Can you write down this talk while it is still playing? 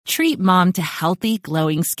Treat mom to healthy,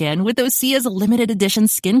 glowing skin with Osea's limited edition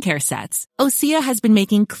skincare sets. Osea has been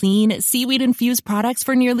making clean, seaweed-infused products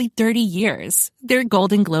for nearly 30 years. Their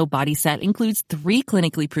Golden Glow body set includes 3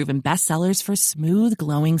 clinically proven bestsellers for smooth,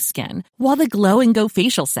 glowing skin, while the Glow and Go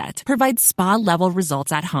facial set provides spa-level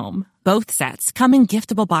results at home. Both sets come in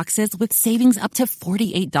giftable boxes with savings up to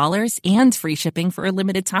 $48 and free shipping for a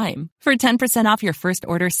limited time. For 10% off your first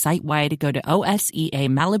order site-wide, go to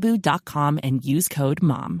OSEAMalibu.com and use code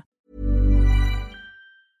MOM.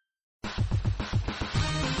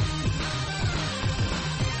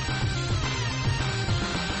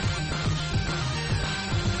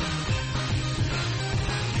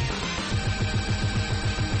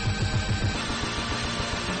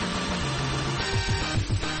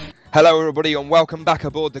 Hello everybody and welcome back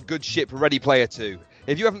aboard the good ship Ready Player 2.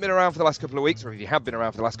 If you haven't been around for the last couple of weeks, or if you have been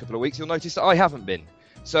around for the last couple of weeks, you'll notice that I haven't been.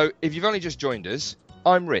 So if you've only just joined us,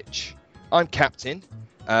 I'm Rich. I'm captain,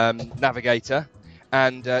 navigator,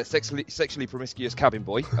 and sexually promiscuous cabin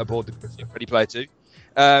boy aboard the good ship Ready Player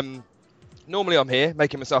 2. Normally I'm here,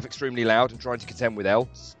 making myself extremely loud and trying to contend with Elle,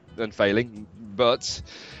 and failing, but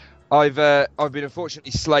I've been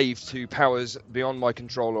unfortunately slaved to powers beyond my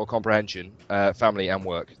control or comprehension, family and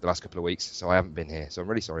work, the last couple of weeks, so I haven't been here. So I'm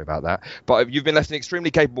really sorry about that. But you've been left in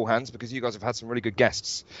extremely capable hands because you guys have had some really good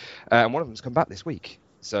guests, and one of them's come back this week,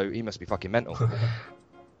 so he must be fucking mental.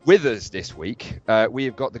 With us this week, we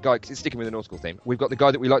have got the guy, sticking with the nautical theme, we've got the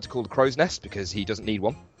guy that we like to call the Crow's Nest because he doesn't need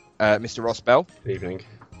one, Mr. Ross Bell. Good evening.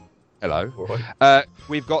 Hello. All right.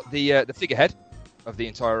 We've got the figurehead of the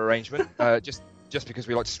entire arrangement, just because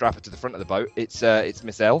we like to strap her to the front of the boat, it's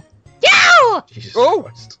Miss Elle. Yow! Jesus Oh!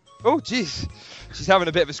 Christ. Oh, jeez. She's having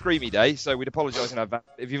a bit of a screamy day, so we'd apologise in advance.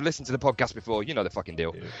 If you've listened to the podcast before, you know the fucking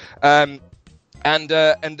deal. Yeah. And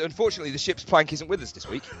unfortunately, the ship's plank isn't with us this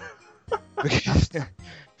week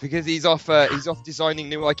because he's off designing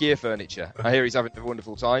new IKEA furniture. I hear he's having a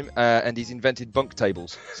wonderful time, and he's invented bunk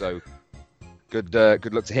tables. So good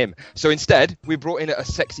luck to him. So instead, we brought in a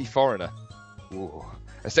sexy foreigner. Ooh.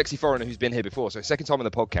 A sexy foreigner who's been here before. So second time on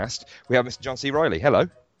the podcast, we have Mr. John C. Riley. Hello.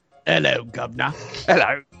 Hello, Governor.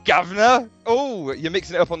 Hello, Governor. Oh, you're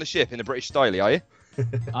mixing it up on the ship in a British style, are you?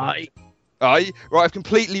 Aye. Aye. Right, I've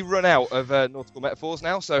completely run out of nautical metaphors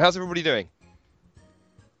now. So how's everybody doing?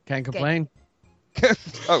 Can't complain.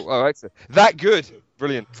 Oh, all right. So that good.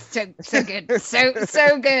 Brilliant. So good.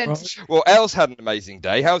 So good. Well, Elle's had an amazing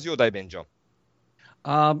day. How's your day been, John?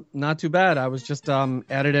 Not too bad. I was just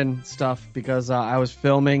editing stuff because I was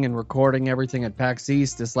filming and recording everything at PAX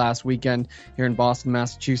East this last weekend here in Boston,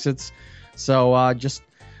 Massachusetts. So just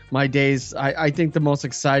my days, I think the most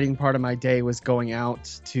exciting part of my day was going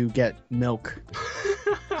out to get milk.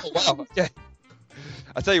 Oh, wow. Yeah.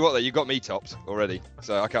 I tell you what, though, you got me topped already,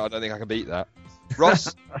 so I don't think I can beat that.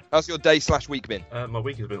 Ross, how's your day / week been? My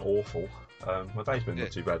week has been awful. My day's been not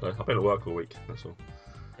too bad, though. I've been at work all week, that's all.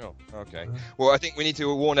 Oh, okay. Well, I think we need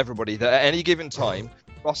to warn everybody that at any given time,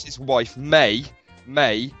 Ross's wife may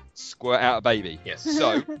squirt out a baby. Yes.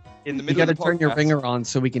 So, in the middle You of the got to turn your podcast- ringer on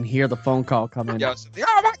so we can hear the phone call come in. Yeah, something,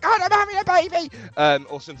 oh my God, I'm having a baby!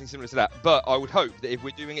 Or something similar to that. But I would hope that if we're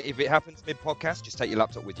doing it, if it happens mid-podcast, just take your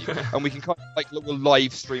laptop with you. And we can kind of like little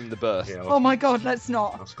live stream the birth. Yeah, Oh my God, let's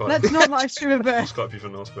not. I'll Let's not live stream a I'll birth. Skype you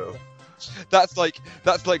from the hospital. That's like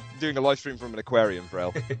doing a live stream from an aquarium for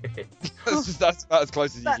Elle. that's about as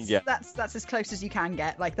close as you can get. That's as close as you can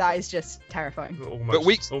get. Like, that is just terrifying.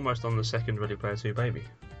 Almost on the second Ready Player 2 baby.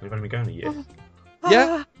 We've only been going a year.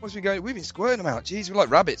 Yeah? What's we going? We've been squirting them out. Jeez, we're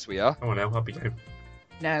like rabbits, we are. Come on, El, I'll be game.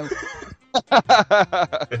 No.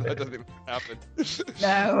 That doesn't even happen.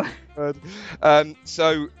 No.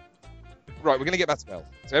 So, right, we're going to get back to Elle.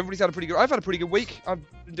 So everybody's had a pretty good... I've had a pretty good week. I've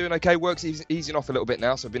been doing okay. Work's easing off a little bit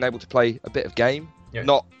now, so I've been able to play a bit of game. Yeah.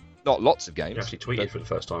 Not lots of games. You actually tweeted for the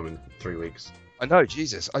first time in 3 weeks. I know,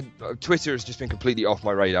 Jesus. Twitter has just been completely off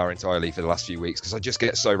my radar entirely for the last few weeks because I just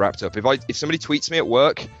get so wrapped up. If somebody tweets me at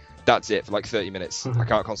work, that's it for like 30 minutes. I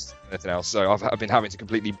can't concentrate on anything else. So I've been having to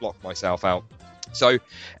completely block myself out. So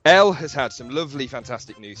Elle has had some lovely,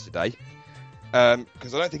 fantastic news today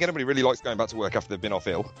because I don't think anybody really likes going back to work after they've been off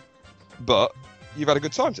ill. But you've had a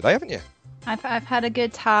good time today, haven't you? I've had a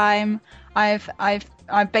good time. I've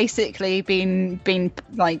basically been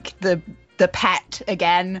like the pet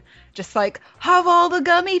again. Just like, have all the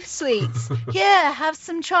gummy sweets. Here, have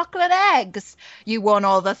some chocolate eggs. You won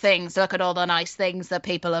all the things. Look at all the nice things that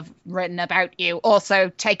people have written about you. Also,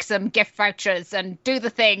 take some gift vouchers and do the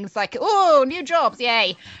things like, oh, new jobs,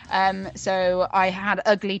 yay. So I had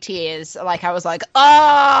ugly tears. Like, I was like,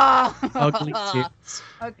 oh! Ugly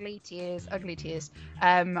tears. Ugly tears.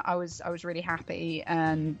 I was really happy,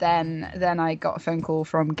 and then I got a phone call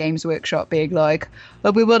from Games Workshop being like,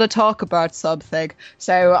 "Well, we want to talk about something."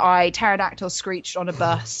 So I pterodactyl screeched on a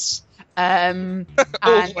bus. All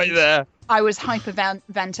the way there. I was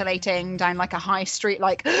hyperventilating down like a high street,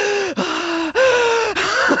 like. I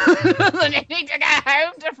need to get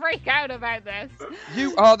home to freak out about this.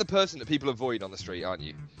 You are the person that people avoid on the street, aren't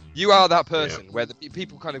you? You are that person where the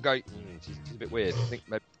people kind of go, she's a bit weird. I think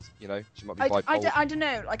maybe, she might be bipolar. I don't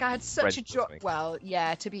know. Like, I had such a well,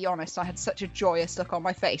 yeah, to be honest, I had such a joyous look on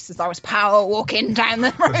my face as I was power walking down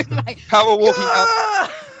the road. Like, power walking down,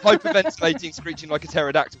 hyperventilating, screeching like a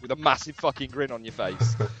pterodactyl with a massive fucking grin on your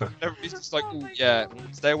face. Everybody's just like, oh, yeah,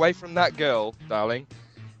 stay away from that girl, darling.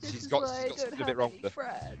 She's got something a bit wrong with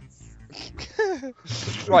her.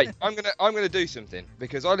 Right, I'm gonna do something,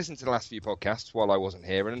 because I listened to the last few podcasts while I wasn't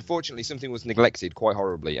here, and unfortunately something was neglected quite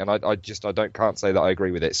horribly, and I can't say that I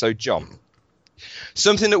agree with it. So, John,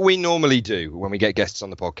 something that we normally do when we get guests on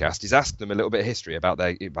the podcast is ask them a little bit of history about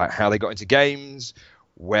how they got into games,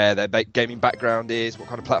 where their gaming background is, what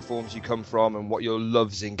kind of platforms you come from, and what your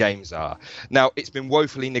loves in games are. Now, it's been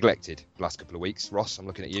woefully neglected the last couple of weeks. Ross, I'm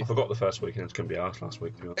looking at you. I forgot the first week, and it couldn't be asked last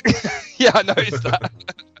week. Yeah, I noticed that.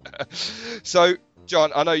 So,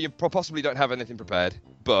 John, I know you possibly don't have anything prepared,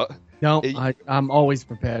 but... No, I'm always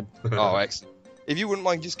prepared. Oh, excellent. If you wouldn't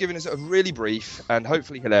mind just giving us a really brief and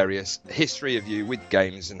hopefully hilarious history of you with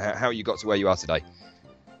games and how you got to where you are today.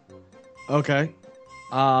 Okay.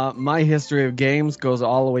 My history of games goes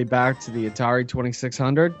all the way back to the Atari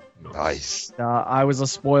 2600. Nice. I was a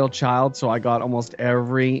spoiled child, so I got almost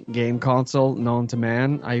every game console known to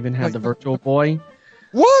man. I even had the Virtual Boy.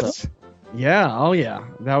 What? So, yeah, oh yeah.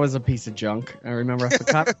 That was a piece of junk. I remember I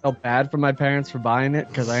felt bad for my parents for buying it,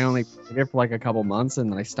 because I only played it for like a couple months, and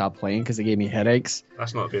then I stopped playing because it gave me headaches.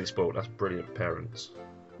 That's not being spoiled. That's brilliant parents.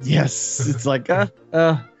 Yes, it's like,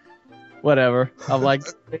 whatever. I'm like,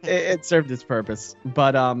 it served its purpose.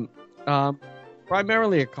 But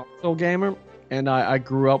primarily a console gamer, and I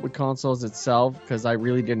grew up with consoles itself because I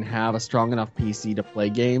really didn't have a strong enough PC to play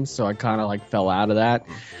games, so I kind of like fell out of that.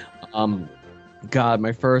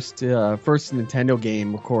 My first Nintendo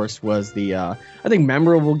game, of course, was I think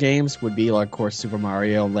memorable games would be like, of course, Super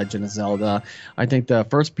Mario, Legend of Zelda. I think the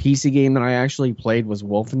first PC game that I actually played was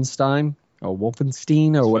Wolfenstein, or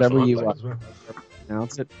whatever you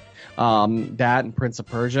pronounce it. That and Prince of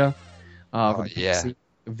Persia. Yeah.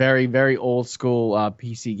 Very, very old school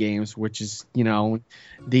PC games, which is,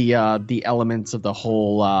 the elements of the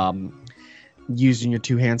whole using your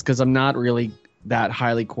two hands, because I'm not really that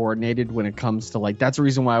highly coordinated when it comes to, like, that's the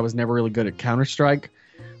reason why I was never really good at Counter-Strike,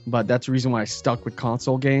 but that's the reason why I stuck with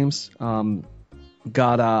console games. Currently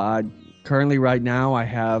right now I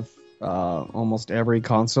have almost every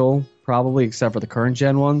console, probably, except for the current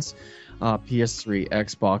gen ones. PS3,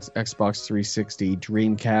 Xbox 360,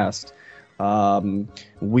 Dreamcast,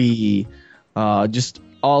 Wii, just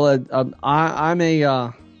all.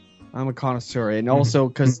 I'm a connoisseur, and also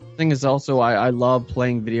because the thing is also I love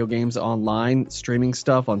playing video games online, streaming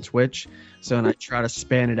stuff on Twitch. So, and I try to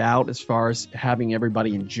span it out as far as having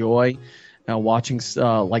everybody enjoy watching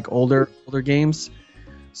like older games.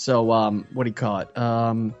 So, what do you call it?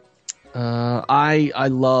 I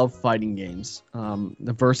love fighting games,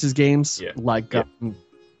 the versus games, like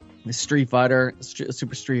Street Fighter,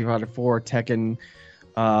 Super Street Fighter 4, Tekken,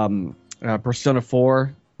 Persona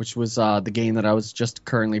 4, which was the game that I was just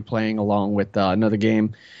currently playing along with another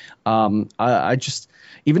game. I just,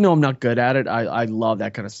 even though I'm not good at it, I love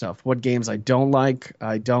that kind of stuff. What games I don't like,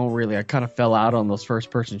 I kind of fell out on those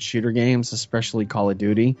first-person shooter games, especially Call of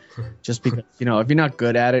Duty, just because, if you're not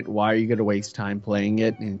good at it, why are you going to waste time playing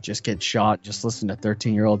it and just get shot, just listen to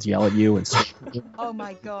 13-year-olds yell at you? And oh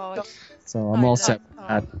my god. So I'm all set with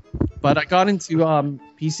that. But I got into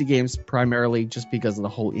PC games primarily just because of the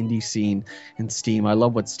whole indie scene in Steam. I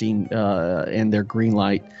love what Steam and their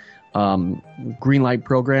Greenlight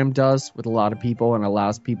program does with a lot of people, and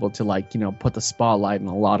allows people to put the spotlight on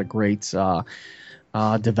a lot of great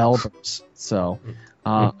developers. So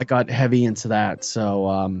I got heavy into that.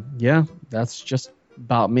 So that's just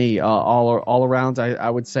about me. All around, I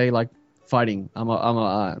would say, like, fighting. I'm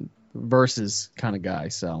a versus kind of guy.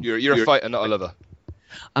 So you're a fighter, not a lover.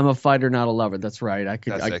 I'm a fighter, not a lover. That's right. I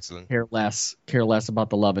excellent. care less about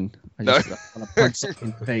the loving. I just want to punch someone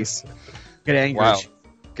in the face. Get angry. Wow.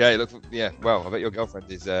 Okay, look, well, I bet your girlfriend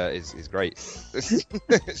is great. She's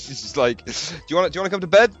just like, do you want to come to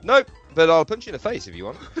bed? Nope, but I'll punch you in the face if you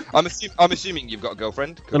want. I'm assuming you've got a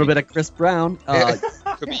girlfriend. A little bit of Chris Brown.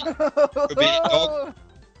 Could be a dog.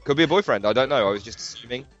 Could be a boyfriend. I don't know. I was just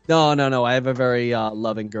assuming. No. I have a very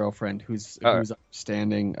loving girlfriend who's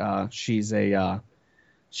understanding. She's going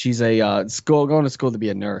to school to be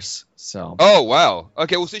a nurse. So. Oh wow.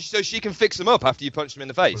 Okay. Well, so she can fix them up after you punch them in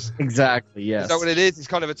the face. Exactly. Yes. Is that what it is? It's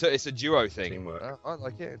kind of it's a duo thing. Teamwork. I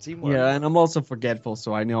like it. Teamwork. Yeah, and I'm also forgetful,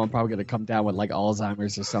 so I know I'm probably going to come down with like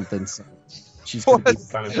Alzheimer's or something. So she's What? going to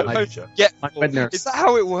Planning for the future. my good nurse. Is that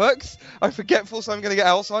how it works? I'm forgetful, so I'm going to get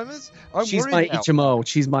Alzheimer's. She's worried my now. HMO.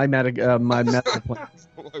 She's my medical plan.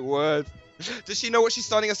 Oh, my word. Does she know what she's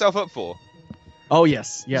signing herself up for? Oh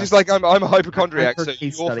yes. She's like, I'm a hypochondriac, Her so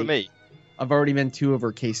case you're for study. me. I've already been 2 of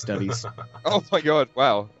her case studies. Oh my god,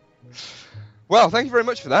 wow. Well, thank you very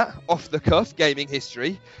much for that. Off the cuff gaming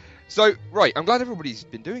history. So, right, I'm glad everybody's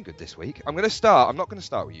been doing good this week. I'm not going to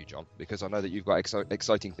start with you, John, because I know that you've got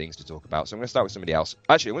exciting things to talk about. So I'm going to start with somebody else.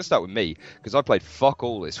 Actually, I'm going to start with me, because I played fuck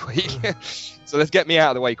all this week. So let's get me out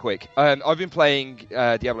of the way quick. I've been playing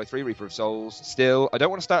Diablo 3 Reaper of Souls still. I don't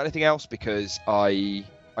want to start anything else because I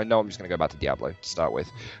know I'm just going to go back to Diablo to start with.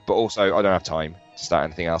 But also, I don't have time to start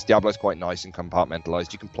anything else. Diablo's quite nice and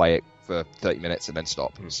compartmentalized. You can play it for 30 minutes and then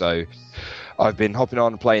stop. So I've been hopping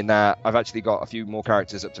on and playing that. I've actually got a few more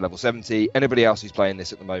characters up to level 70. Anybody else who's playing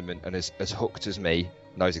this at the moment and is as hooked as me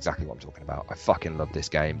knows exactly what I'm talking about. I fucking love this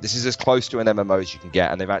game. This is as close to an MMO as you can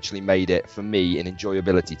get, and they've actually made it, for me, in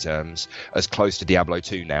enjoyability terms, as close to Diablo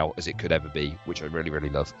 2 now as it could ever be, which I really, really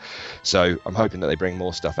love. So I'm hoping that they bring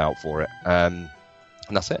more stuff out for it.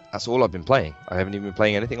 And that's it. That's all I've been playing. I haven't even been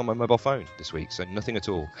playing anything on my mobile phone this week, so nothing at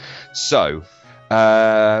all. So,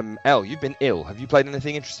 Elle, you've been ill. Have you played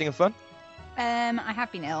anything interesting and fun? I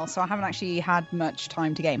have been ill, so I haven't actually had much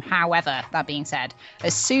time to game. However, that being said,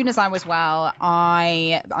 as soon as I was well,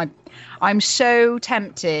 I'm so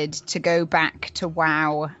tempted to go back to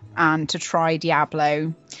WoW and to try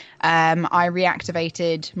Diablo. I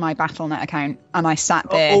reactivated my Battle.net account and I sat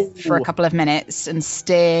there for a couple of minutes and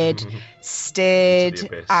stared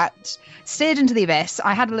into the abyss.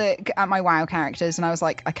 I had a look at my WoW characters and I was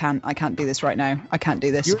like, I can't do this right now. I can't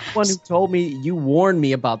do this. You're the one who told me, you warned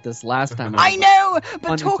me about this last time. I know,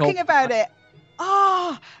 but talking about it,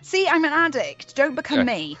 see, I'm an addict. Don't become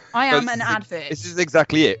me. I am an advert. This is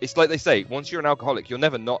exactly it. It's like they say, once you're an alcoholic, you're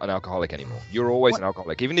never not an alcoholic anymore. You're always an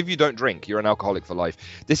alcoholic. Even if you don't drink, you're an alcoholic for life.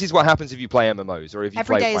 This is what happens if you play MMOs or if you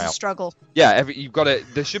Every play day WoW. is a struggle. Yeah, you've got to.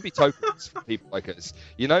 There should be tokens for people like us.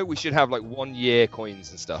 You know, we should have like 1 year coins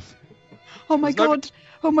and stuff. Oh my god.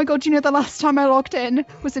 Oh my god, you know the last time I logged in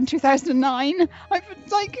was in 2009? I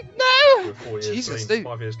was like, no! We're 4 years Jesus, clean, dude.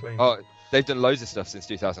 5 years clean. Oh, they've done loads of stuff since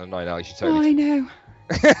 2009, Ali. You should Oh, totally. I know.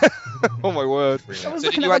 Oh my word. I was So looking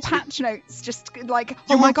did at you the actually- patch notes, just like, You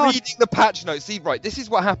oh my were god. reading the patch notes. See, right, this is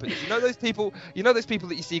what happens. You know those people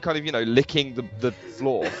that you see kind of, licking the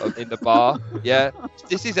floor in the bar? Yeah?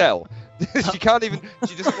 This is Elle. She can't even,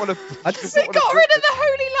 she doesn't want to... They got rid of the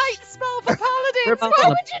holy light spell for paladins. Why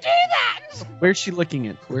would you do that? Where's she looking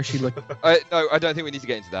at? Where's she looking? No, I don't think we need to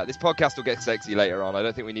get into that. This podcast will get sexy later on. I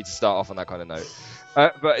don't think we need to start off on that kind of note.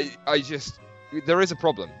 But there is a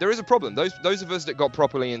problem. There is a problem. Those of us that got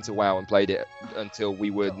properly into WoW and played it until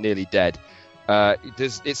we were nearly dead,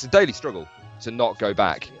 it's a daily struggle to not go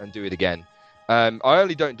back and do it again. I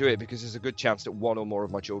only don't do it because there's a good chance that one or more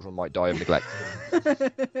of my children might die of neglect.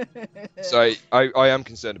 So I am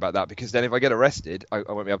concerned about that, because then if I get arrested, I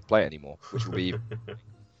won't be able to play it anymore, which will be...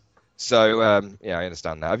 So, yeah, I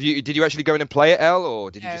understand that. Did you actually go in and play it, Elle, or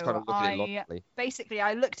did you just kind of look at it longingly? Basically,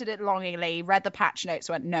 I looked at it longingly, read the patch notes,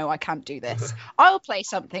 went, no, I can't do this. I'll play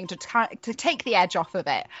something to take the edge off of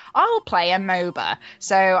it. I'll play a MOBA.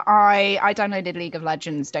 So I downloaded League of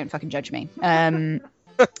Legends. Don't fucking judge me.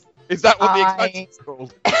 Is that what the expansion's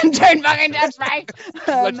called? Don't fucking judge me.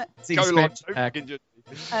 Go on, don't fucking judge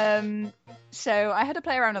me. So I had to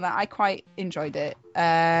play around with that. I quite enjoyed it.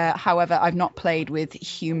 However, I've not played with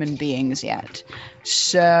human beings yet.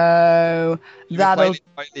 So that'll only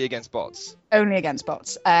against bots. Only against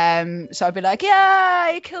bots. So I'd be like,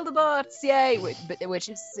 yay, kill the bots, yay, which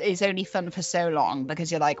is only fun for so long, because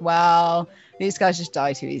you're like, well, these guys just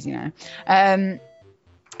die too easy now.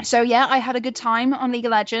 So yeah, I had a good time on League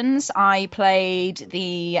of Legends. I played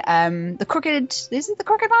the Crooked. Is it the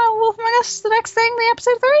Crooked Man Wolf Among Us? The next thing, the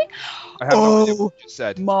episode 3. I have no idea what you just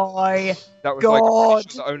said. My that was God. like, I'm pretty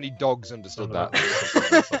sure that only dogs understood that.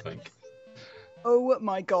 I think. Oh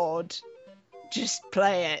my god! Just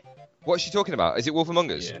play it. What's she talking about? Is it Wolf Among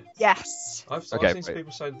Us? Yeah. Yes. I've Okay, seen some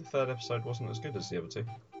people say the third episode wasn't as good as the other two.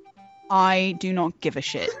 I do not give a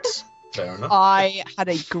shit. Fair enough. I had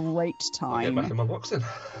a great I'll get back time. in my box then.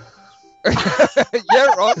 Yeah,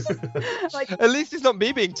 right. Like, At least it's not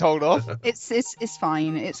me being told off. it's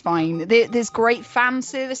fine. It's fine. There's great fan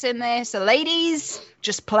service in there. So ladies,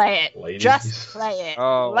 just play it. Ladies. Just play it.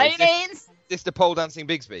 Oh, Ladies. It's the pole dancing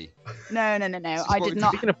Bigsby. No. I did what-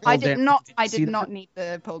 not. Speaking of I pole did dancing, not. I see did that? not need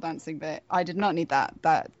the pole dancing bit. I did not need that.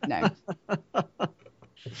 No.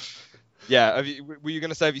 Yeah. Were you going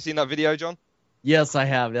to say, have you seen that video, John? Yes, I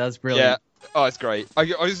have. That's brilliant. Yeah. Oh, it's great. I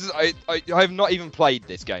have not even played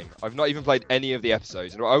this game. I've not even played any of the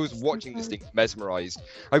episodes. And I was watching this thing mesmerized.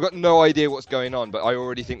 I've got no idea what's going on, but I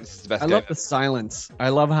already think this is the best I game. love the silence. I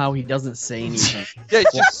love how he doesn't say anything. Yeah,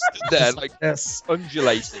 it's just stood there, like, Yes,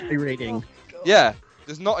 undulating. rating. Yeah.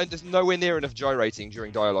 There's nowhere near enough gyrating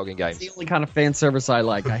during dialogue in It's games. the only kind of fan service I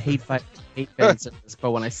like. I hate fan service, but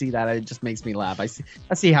when I see that, it just makes me laugh. I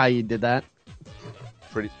see how you did that.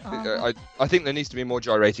 I think there needs to be more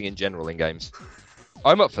gyrating in general in games.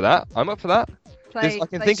 I'm up for that. I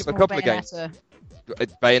can think of a couple of games.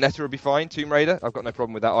 Bayonetta would be fine. Tomb Raider, I've got no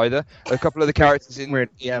problem with that either. A couple of the characters in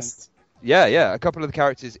Yes. yeah, a couple of the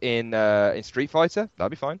characters in Street Fighter, that'd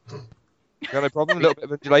be fine. Got no problem. A little bit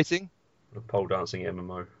of undulating. The pole dancing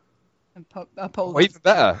MMO. A pole. Or even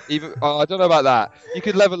better. I don't know about that. You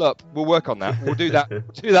could level up. We'll work on that. We'll do that. We'll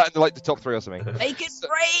do that in like the top 3 or something. Make it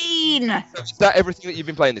rain. Is that everything that you've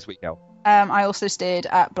been playing this week, Cal? I also stayed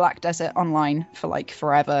at Black Desert Online for like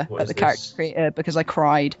forever What at is the this? character creator because I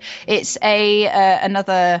cried. It's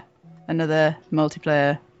another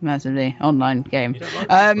multiplayer massively online game. You don't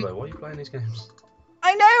like people, though. Why are you playing these games?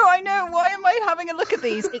 I know. Why am I having a look at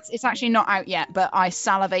these? It's actually not out yet, but I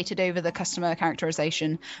salivated over the customer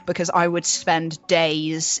characterization because I would spend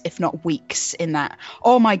days, if not weeks, in that.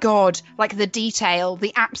 Oh my god! Like the detail,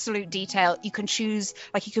 the absolute detail. You can choose,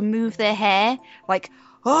 like you can move their hair. Like,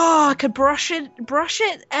 oh, I could brush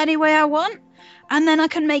it any way I want, and then I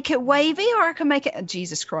can make it wavy, or I can make it.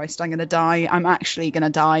 Jesus Christ! I'm gonna die. I'm actually gonna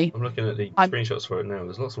die. I'm looking at the I'm- screenshots for it now.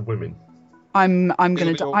 There's lots of women. I'm gonna It'll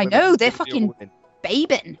be die. all I women. know they're It'll be all fucking women.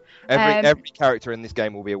 babing. Every character in this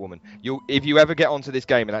game will be a woman. If you ever get onto this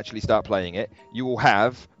game and actually start playing it, you will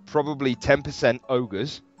have probably 10%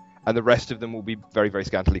 ogres, and the rest of them will be very, very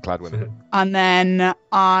scantily clad women. And then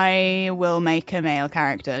I will make a male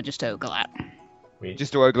character just to ogle at.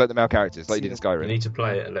 Just to ogle at the male characters, like you did in You Skyrim. need to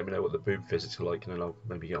play it and let me know what the boob physics are like, and then I'll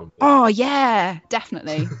maybe get on. Oh yeah,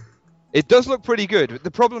 definitely. It does look pretty good.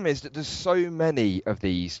 The problem is that there's so many of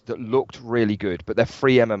these that looked really good, but they're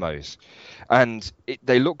free MMOs. And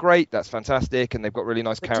they look great, that's fantastic, and they've got really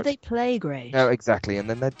nice But do characters. they play great? No, exactly, and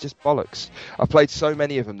then they're just bollocks. I've played so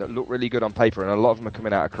many of them that look really good on paper, and a lot of them are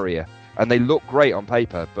coming out of Korea. And they look great on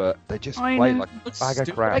paper, but they just I play know. like a Looks bag of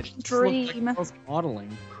stupid. crap. Like Dream.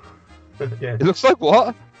 Modeling. Yeah. It looks like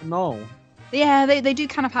what? No. Yeah, they do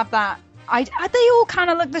kind of have that. They all kind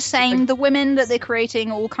of look the same. The women that they're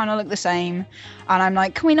creating all kind of look the same. And I'm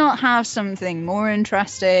like, can we not have something more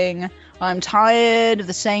interesting? I'm tired of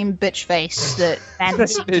the same bitch face that men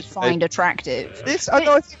seem to find attractive. I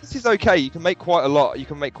think this is okay. You can make quite a lot. You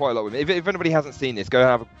can make quite a lot with it. If anybody hasn't seen this, go and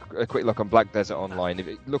have a quick look on Black Desert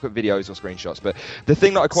Online. Look at videos or screenshots. But the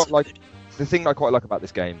thing that I quite like. The thing that I quite like about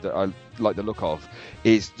this game, that I like the look of,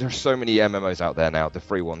 is there's so many MMOs out there now, the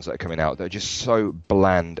free ones that are coming out, that are just so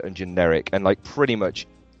bland and generic, and like pretty much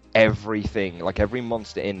everything, like every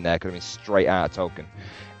monster in there could have been straight out of Tolkien.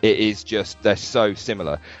 It is just, they're so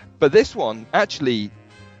similar. But this one, actually,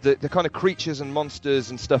 the kind of creatures and monsters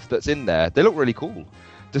and stuff that's in there, they look really cool.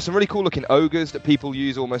 There's some really cool looking ogres that people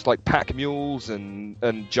use almost like pack mules and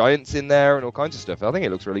giants in there and all kinds of stuff. I think it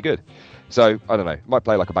looks really good. So, I don't know. Might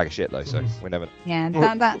play like a bag of shit though, so we never know. Yeah,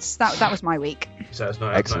 that was my week. So it's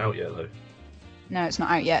not Excellent. out yet, though. No, it's not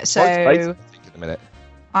out yet. What's So Faith in a minute?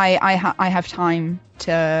 I have time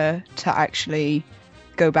to actually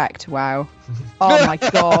go back to WoW. Oh my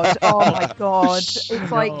god! Oh my god!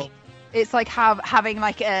 It's like it's like having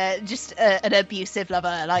like an abusive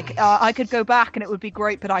lover. Like I could go back and it would be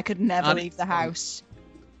great, but I could never leave the house.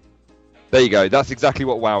 There you go. That's exactly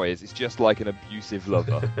what WoW is. It's just like an abusive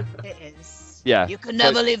lover. It is. Yeah. You can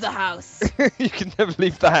never leave the house. You can never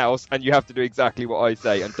leave the house, and you have to do exactly what I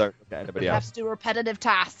say, and don't look at anybody You have else. to do repetitive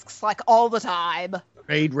tasks like all the time.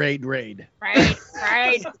 Raid.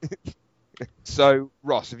 Right. So,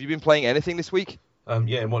 Ross, have you been playing anything this week?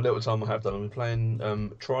 Yeah, in what little time I have done, I've been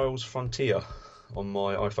playing Trials Frontier on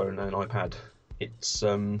my iPhone and iPad. It's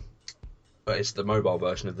the mobile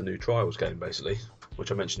version of the new Trials game, basically,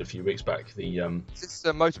 which I mentioned a few weeks back. The Is this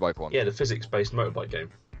a motorbike one? the physics-based motorbike game.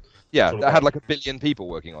 Yeah, It's all that had about- like 1 billion people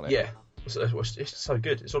working on it. Yeah, it's so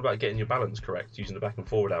good. It's all about getting your balance correct using the back and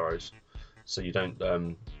forward arrows, so you don't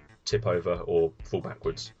tip over or fall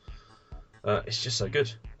backwards. It's just so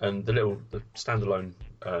good. And the standalone,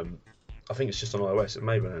 I think it's just on iOS. It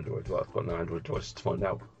may be on Android, but I've got no Android device to find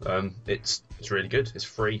out. It's really good. It's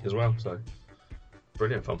free as well, so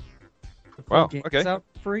brilliant fun. Wow. Games Okay. out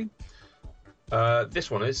free. This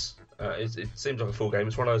one is. It seems like a full game.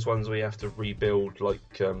 It's one of those ones where you have to rebuild,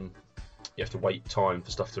 like you have to wait time for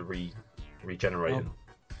stuff to regenerate.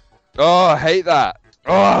 Oh, I hate that. It's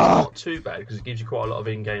Oh. not too bad because it gives you quite a lot of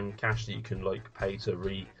in-game cash that you can like pay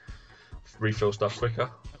to refill stuff quicker.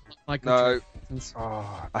 No.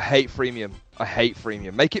 Oh, I hate freemium.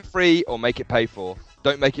 Make it free or make it pay for.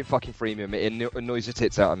 Don't make it fucking freemium. It annoys the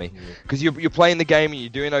tits out of me. Because you're playing the game and you're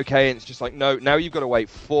doing okay, and it's just like, no, now you've got to wait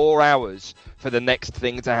 4 hours for the next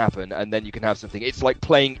thing to happen, and then you can have something. It's like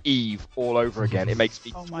playing Eve all over again. It makes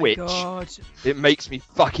me Oh my twitch. god. It makes me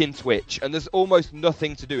fucking twitch. And there's almost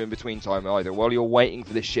nothing to do in between time either while you're waiting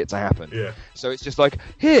for this shit to happen. Yeah. So it's just like,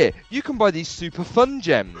 here, you can buy these super fun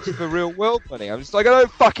gems for real world money. I'm just like, I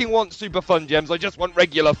don't fucking want super fun gems. I just want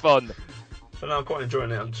regular fun. But no, I'm quite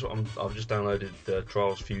enjoying it. I've just downloaded the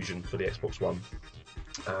Trials Fusion for the Xbox One.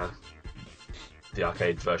 The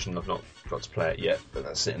arcade version, I've not got to play it yet, but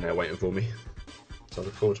that's sitting there waiting for me. So I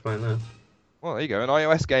look forward to playing that. Well, there you go. An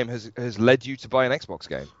iOS game has led you to buy an Xbox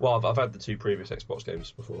game. Well, I've had the 2 previous Xbox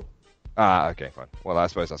games before. Ah, okay, fine. Well, I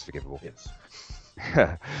suppose that's forgivable. Yes.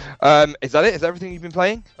 Is that it? Is that everything you've been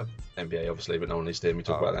playing? NBA, obviously, but no one needs to hear me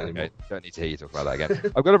talk about that anymore. Okay. Don't need to hear you talk about that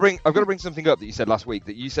again. I've got to bring something up that you said last week.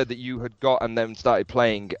 That you said that you had got and then started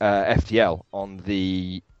playing FTL on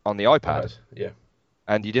the iPad, Yeah.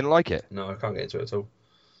 and you didn't like it. No, I can't get into it at all.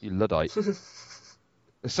 You Luddite.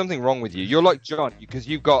 There's something wrong with you. You're like John because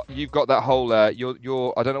you've got that whole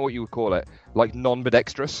you're I don't know what you would call it, like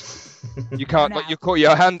non-ambidextrous. You can't like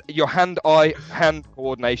your hand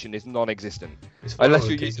coordination is non-existent unless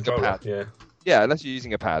you're using a pad. Yeah. Yeah, unless you're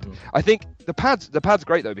using a pad. I think the pad's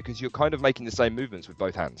great though because you're kind of making the same movements with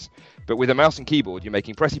both hands. But with a mouse and keyboard, you're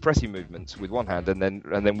making pressy movements with one hand and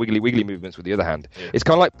then wiggly movements with the other hand. Yeah. It's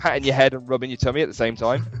kind of like patting your head and rubbing your tummy at the same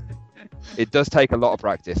time. It does take a lot of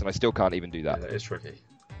practice, and I still can't even do that. Yeah, it's tricky.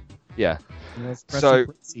 Yeah. So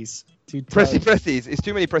pressies. It's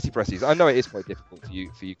too many pressies. I know it is quite difficult for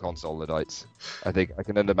you console Luddites. I think I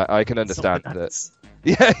can understand that.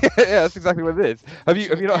 Yeah, that's exactly what it is. Have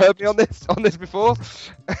you not heard me on this before?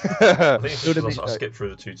 I think it's because I skipped through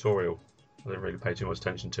the tutorial. I didn't really pay too much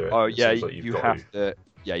attention to it. Oh it yeah, like you have to.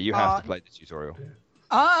 Yeah, you have to play the tutorial.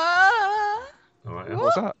 All right,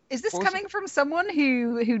 What's that? Is this coming from someone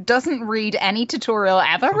who doesn't read any tutorial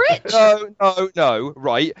ever, Rich? No.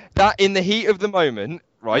 Right, that in the heat of the moment,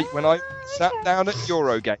 right, when I sat down at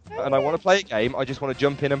Eurogame and I want to play a game, I just want to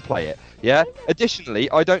jump in and play it. Yeah. Additionally,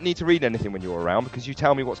 I don't need to read anything when you're around because you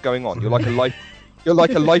tell me what's going on. You're like a life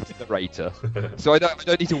narrator, so I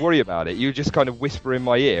don't need to worry about it. You just kind of whisper in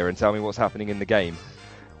my ear and tell me what's happening in the game.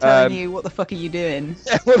 Telling you what the fuck are you doing?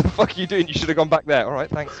 Yeah, what the fuck are you doing? You should have gone back there. All right,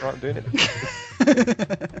 thanks. All right, I'm doing it.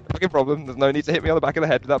 Fucking problem. There's no need to hit me on the back of the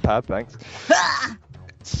head with that pad. Thanks.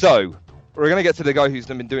 So, we're going to get to the guy who's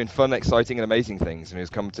been doing fun, exciting, and amazing things, and who's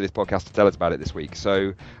come to this podcast to tell us about it this week.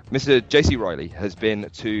 So, Mr. JC Riley has been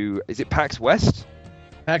to, is it PAX West?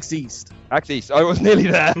 PAX East. PAX East. I was nearly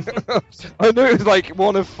there. I knew it was like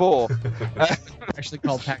one of 4. Actually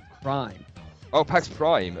called PAX Prime. Oh, PAX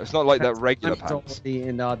Prime. It's not like PAX that regular Prime PAX.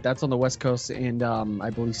 That's on the West Coast and I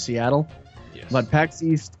believe Seattle. Yes. But PAX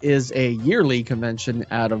East is a yearly convention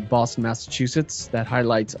out of Boston, Massachusetts that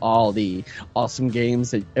highlights all the awesome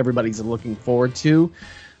games that everybody's looking forward to.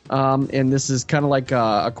 And this is kind of like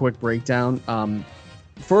a quick breakdown.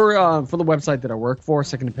 For the website that I work for,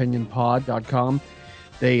 secondopinionpod.com,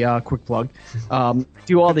 they quick plug,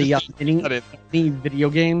 do all the indie video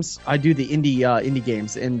games. I do the indie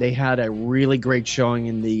games, and they had a really great showing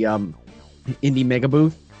in the indie mega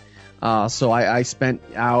booth. So I spent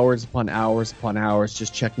hours upon hours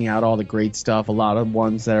just checking out all the great stuff. A lot of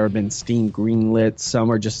ones that have been Steam greenlit,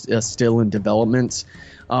 some are just still in development.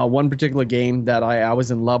 One particular game that I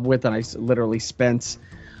was in love with and I literally spent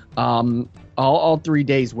all 3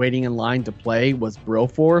 days waiting in line to play was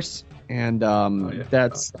Broforce. And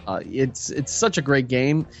that's it's such a great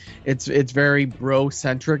game. It's very bro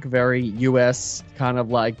centric, very US kind of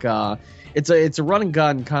like it's a run and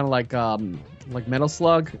gun kind of like Metal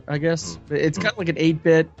Slug, I guess. It's kind of like an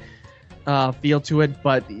 8-bit feel to it,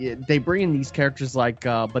 but they bring in these characters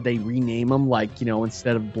but they rename them, like,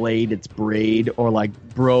 instead of Blade, it's Braid, or like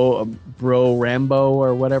Bro Rambo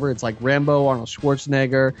or whatever. It's like Rambo, Arnold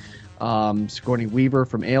Schwarzenegger, Sigourney Weaver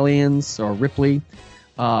from Aliens, or Ripley,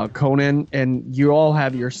 Conan, and you all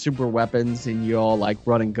have your super weapons, and you all like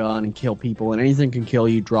run and gun and kill people, and anything can kill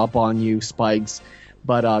you, drop on you, spikes.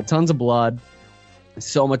 But tons of blood,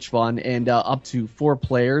 so much fun, and up to 4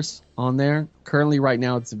 players on there. Currently, right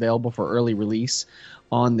now, it's available for early release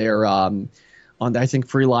on their on I think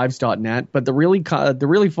freelives.net. But the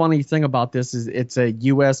really funny thing about this is it's a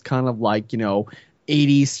US kind of like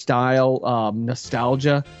 80s style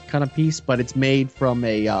nostalgia kind of piece, but it's made from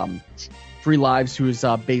a Free Lives who is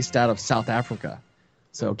based out of South Africa,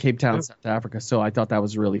 so Cape Town, South Africa. So I thought that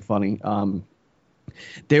was really funny.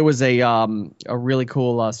 There was a really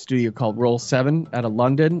cool studio called Roll7 out of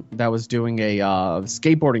London that was doing a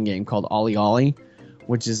skateboarding game called Ollie Ollie,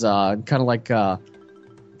 which is kind of like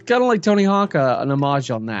Tony Hawk, an homage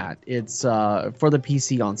on that. It's for the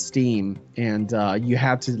PC on Steam, and you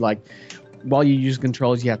have to while you use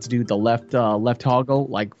controls, you have to do the left toggle,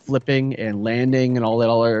 like flipping and landing and all that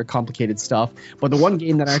other complicated stuff. But the one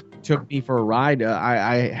game that actually took me for a ride,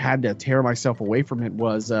 I had to tear myself away from it,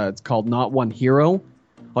 was it's called Not a Hero,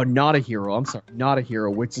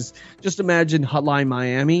 which is, just imagine Hotline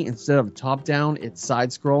Miami. Instead of top down, it's side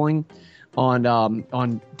scrolling.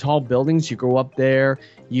 On tall buildings, you go up there,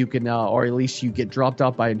 you can or at least you get dropped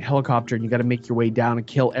off by a helicopter, and you got to make your way down and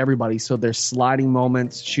kill everybody. So there's sliding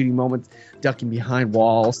moments, shooting moments, ducking behind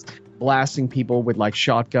walls, blasting people with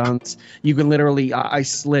shotguns. You can literally I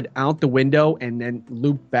slid out the window and then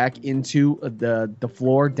looped back into the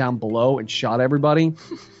floor down below and shot everybody.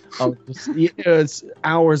 It's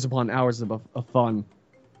hours upon hours of fun.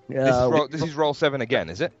 This is Roll7 again,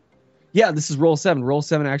 is it? Yeah, this is Roll7.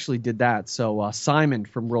 Roll7 actually did that. So Simon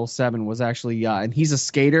from Roll7 was actually, and he's a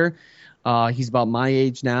skater. He's about my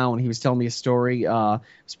age now, and he was telling me a story.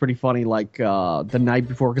 It's pretty funny, the night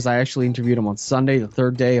before, because I actually interviewed him on Sunday, the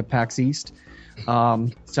 3rd day of PAX East. He's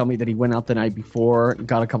telling me that he went out the night before,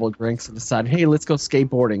 got a couple of drinks, and decided, hey, let's go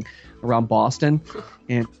skateboarding around Boston.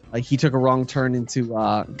 And he took a wrong turn into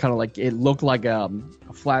it looked like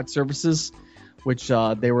flat surfaces, which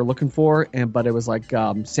they were looking for, but it was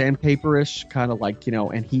sandpaperish, kind of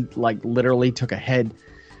and he literally took a head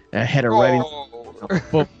already,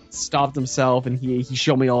 stopped himself, and he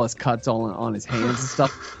showed me all his cuts on his hands and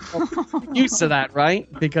stuff. Used to that,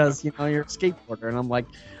 right? Because you're a skateboarder, and I'm like,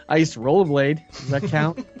 I used to rollerblade. Does that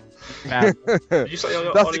count? Did you say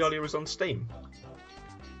Ollie Ollie was on Steam?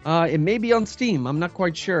 It may be on Steam. I'm not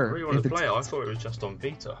quite sure. I really want to play it. I thought it was just on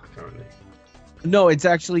Vita currently. No, it's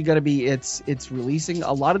actually going to be. It's releasing.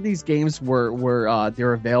 A lot of these games were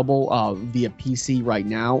they're available via PC right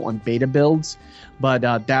now on beta builds, but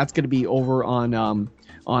that's going to be over on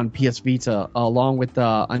PS Vita, along with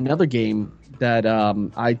another game that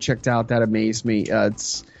I checked out that amazed me.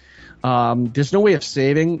 It's there's no way of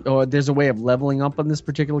saving, or there's a way of leveling up on this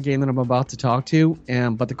particular game that I'm about to talk to.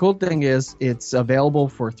 But the cool thing is, it's available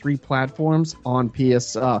for 3 platforms on on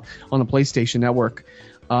the PlayStation Network.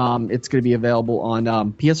 It's going to be available on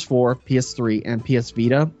PS4, PS3, and PS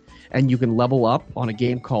Vita, and you can level up on a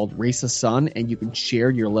game called Race of Sun, and you can share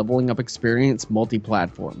your leveling up experience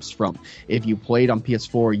multi-platforms. If you played on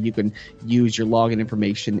PS4, you can use your login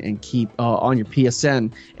information and keep on your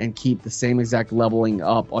PSN and keep the same exact leveling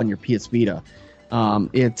up on your PS Vita.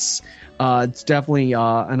 It's definitely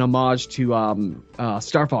an homage to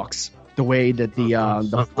Star Fox, the way that the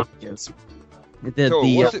is.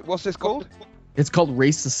 What's this called? It's called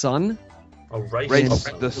Race the Sun. Oh, Race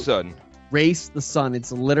the Sun. Race the Sun.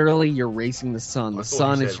 It's literally you're racing the sun. The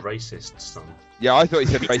sun is racist sun. Yeah, I thought you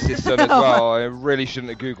said racist sun as well. I really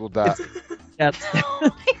shouldn't have googled that. Oh my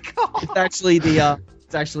god! It's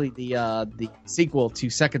actually the sequel to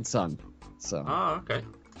Second Son. So. Ah, okay.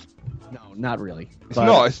 No, not really. It's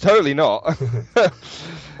not. It's totally not.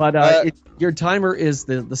 But your timer is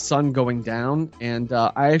the sun going down, and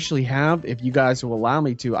I actually have, if you guys will allow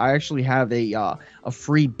me to, I actually have a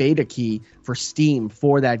free beta key for Steam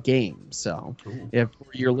for that game. So, if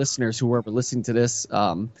your listeners, whoever listening to this,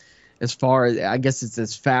 as far as I guess it's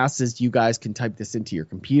as fast as you guys can type this into your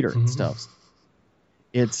computer and stuff.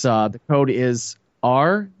 It's the code is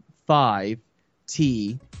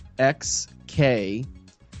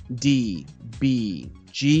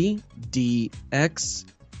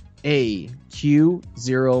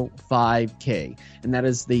and that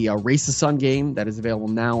is the Race the Sun game that is available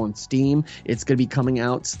now on Steam. It's going to be coming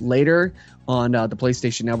out later on the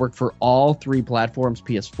PlayStation Network for all 3 platforms: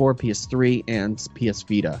 PS4, PS3, and PS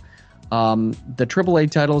Vita. The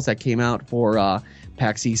AAA titles that came out for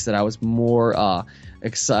PAX East that I was more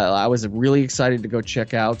excited, I was really excited to go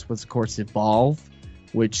check out was, of course, Evolve,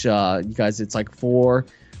 which you guys, it's like four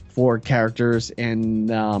characters and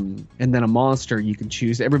then a monster you can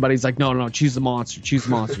choose. Everybody's like, no, choose the monster.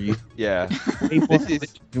 Yeah. This is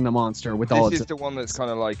the monster with all. This is the one that's kind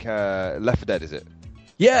of like Left 4 Dead, is it?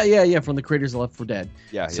 Yeah, from the creators of Left 4 Dead.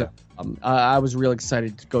 Yeah. I was real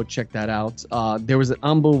excited to go check that out. There was an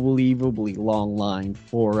unbelievably long line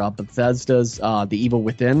for Bethesda's The Evil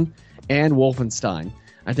Within and Wolfenstein.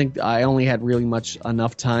 I think I only had really much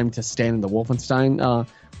enough time to stand in the Wolfenstein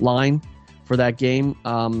line for that game.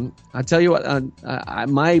 I tell you what,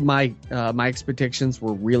 my expectations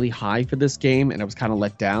were really high for this game, and I was kind of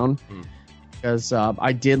let down because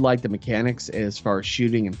I did like the mechanics as far as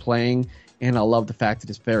shooting and playing. And I love the fact that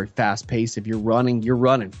it's very fast-paced. If you're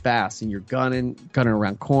running fast, and you're gunning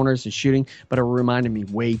around corners and shooting. But it reminded me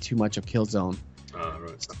way too much of Killzone.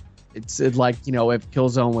 Right. It's like, if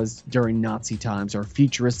Killzone was during Nazi times or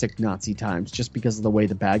futuristic Nazi times, just because of the way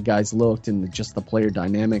the bad guys looked and just the player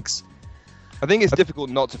dynamics. I think it's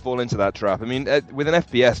difficult not to fall into that trap. I mean, with an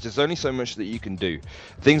FPS, there's only so much that you can do.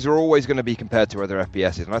 Things are always going to be compared to other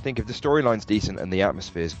FPSs, and I think if the storyline's decent and the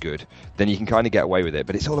atmosphere's good, then you can kind of get away with it.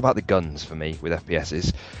 But it's all about the guns for me with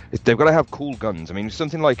FPSs. They've got to have cool guns. I mean,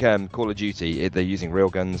 something like Call of Duty, they're using real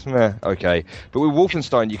guns, okay. But with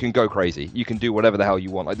Wolfenstein, you can go crazy. You can do whatever the hell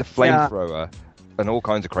you want, like the flamethrower. And all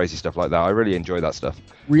kinds of crazy stuff like that. I really enjoy that stuff.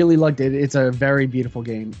 Really liked it. It's a very beautiful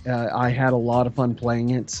game. I had a lot of fun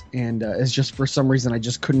playing it, and it's just for some reason I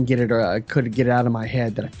just couldn't get it. I couldn't get it out of my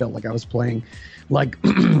head that I felt like I was playing like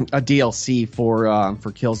a DLC for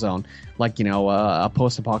Killzone, like a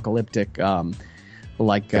post-apocalyptic,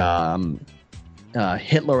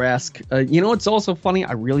 Hitler-esque. It's also funny.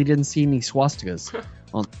 I really didn't see any swastikas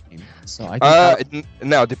on the game. So I think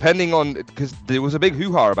now, depending on, because there was a big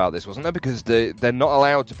hoo-ha about this, wasn't there? Because they're not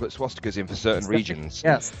allowed to put swastikas in for certain regions.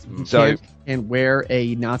 Yes. You can't wear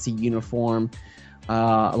a Nazi uniform,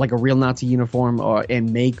 like a real Nazi uniform,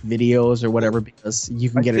 and make videos or whatever, because you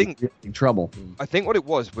can get in trouble. I think what it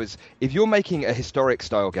was if you're making a historic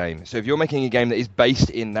style game, so if you're making a game that is based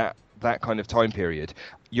in that kind of time period,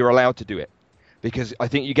 you're allowed to do it. Because I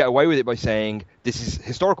think you get away with it by saying this is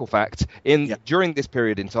historical fact. During this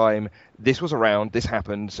period in time, this was around, this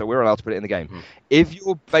happened, so we're allowed to put it in the game. If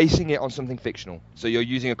you're basing it on something fictional, so you're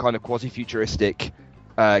using a kind of quasi-futuristic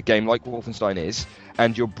game like Wolfenstein is,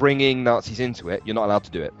 and you're bringing Nazis into it, you're not allowed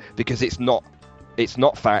to do it because it's not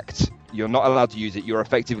fact. You're not allowed to use it. You're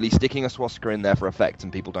effectively sticking a swastika in there for effect,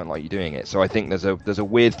 and people don't like you doing it. So I think there's a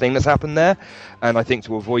weird thing that's happened there, and I think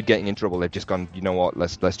to avoid getting in trouble, they've just gone, you know what?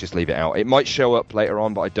 Let's just leave it out. It might show up later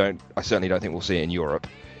on, but I certainly don't think we'll see it in Europe.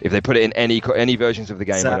 If they put it in any versions of the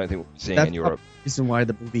game, I don't think we'll see it in Europe. That's the reason why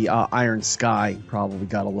the movie Iron Sky probably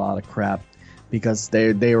got a lot of crap, because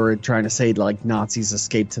they were trying to say like Nazis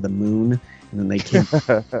escaped to the moon. And then they came.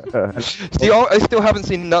 See, I still haven't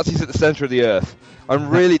seen Nazis at the center of the earth. I'm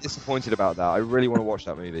really disappointed about that. I really want to watch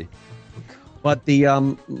that movie. But the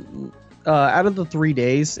out of the 3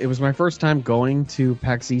 days, it was my first time going to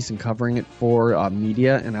PAX East and covering it for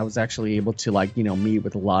media, and I was actually able to meet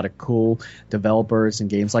with a lot of cool developers and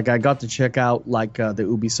games. Like I got to check out the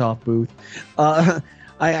Ubisoft booth.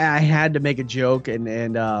 I had to make a joke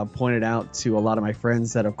and point it out to a lot of my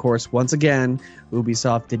friends that, of course, once again,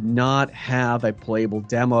 Ubisoft did not have a playable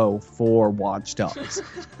demo for Watch Dogs.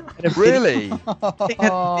 Really? They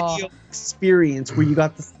had a video experience where you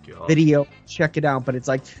got the video, check it out, but it's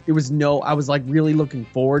like there was I was like really looking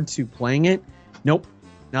forward to playing it. Nope,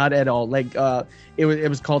 not at all. Like it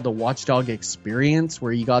was called the Watch Dog Experience,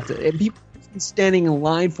 where you got to, and people standing in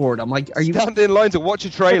line for it. I'm like, are you standing in line to watch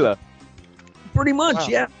a trailer? Pretty much, wow.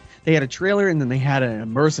 Yeah. They had a trailer, and then they had an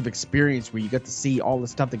immersive experience where you got to see all the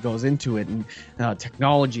stuff that goes into it and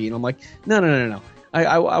technology. And I'm like, no.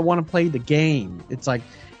 I want to play the game. It's like,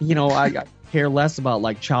 I care less about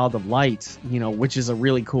like Child of Light, which is a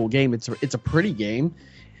really cool game. It's a pretty game,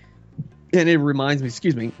 and it reminds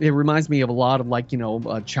me of a lot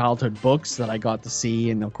of childhood books that I got to see.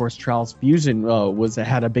 And of course, Trials Fusion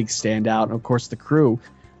had a big standout, and of course the crew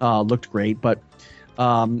looked great, but.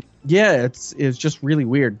 Yeah, it's just really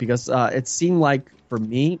weird because it seemed like for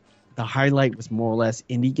me the highlight was more or less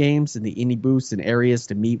indie games and the indie booths and areas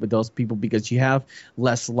to meet with those people, because you have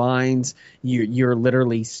less lines. You're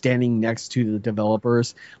literally standing next to the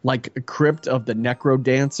developers, like a Crypt of the Necro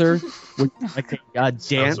Dancer, with like a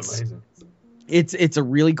dance. It's a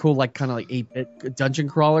really cool kind of 8-bit dungeon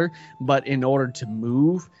crawler, but in order to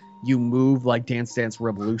move, you move like Dance Dance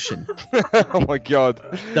Revolution. Oh my god,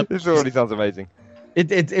 this already sounds amazing.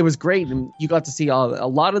 It was great, and you got to see a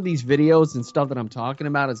lot of these videos and stuff that I'm talking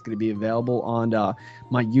about is going to be available on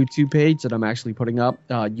my YouTube page that I'm actually putting up,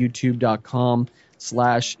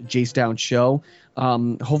 youtube.com/JaceDownShow.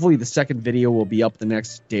 Hopefully the second video will be up the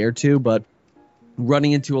next day or two, but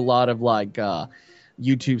running into a lot of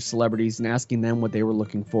YouTube celebrities and asking them what they were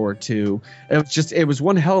looking forward to. It was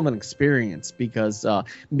one hell of an experience because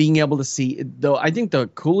being able to see, though, I think the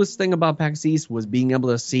coolest thing about PAX East was being able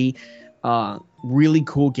to see really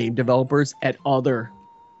cool game developers at other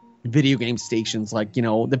video game stations. Like,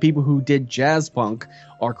 the people who did Jazz Punk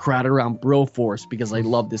are crowded around Broforce because they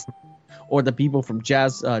love this. Or the people from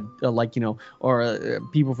Jazz,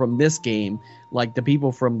 people from this game, like the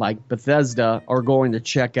people from like Bethesda are going to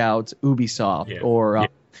check out Ubisoft,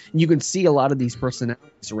 you can see a lot of these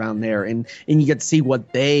personalities around there, and you get to see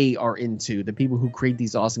what they are into. The people who create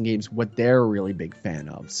these awesome games, what they're a really big fan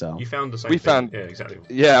of. So you found the same thing. Yeah, exactly.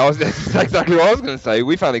 Yeah, that's exactly what I was going to say.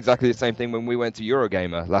 We found exactly the same thing when we went to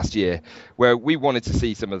Eurogamer last year, where we wanted to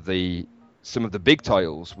see some of the big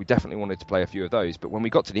titles. We definitely wanted to play a few of those, but when we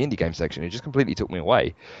got to the indie game section, it just completely took me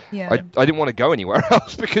away. Yeah. I didn't want to go anywhere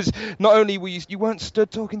else because not only were you weren't stood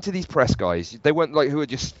talking to these press guys, they weren't like who are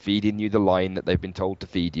just feeding you the line that they've been told to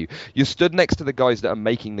feed you. You're stood next to the guys that are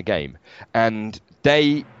making the game, and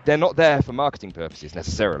they're not there for marketing purposes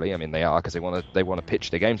necessarily. I mean, they are because they want to pitch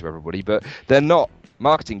their game to everybody, but they're not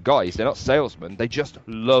marketing guys. They're not salesmen. They just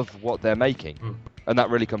love what they're making, and that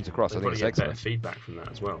really comes across. I think it's excellent. Better feedback from that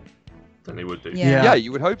as well than they would do. Yeah,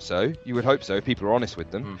 you would hope so. If people are honest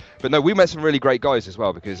with them. But no, we met some really great guys as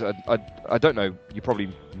well, because I don't know, you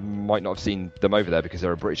probably might not have seen them over there because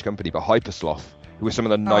they're a British company, but Hypersloth, who were some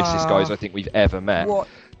of the nicest guys I think we've ever met. What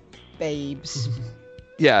babes.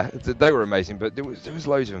 Yeah, they were amazing, but there was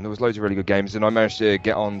loads of them. There was loads of really good games, and I managed to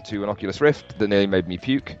get on to an Oculus Rift that nearly made me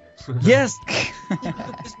puke. Yes,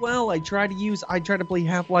 as well. I tried to play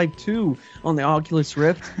Half-Life 2 on the Oculus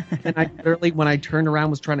Rift, and I literally, when I turned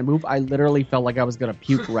around, was trying to move, I literally felt like I was gonna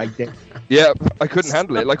puke right there. Yeah, I couldn't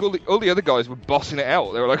handle it. Like all the other guys were bossing it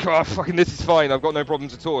out. They were like, "Oh, fucking, this is fine. I've got no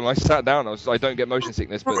problems at all." And I sat down. I don't get motion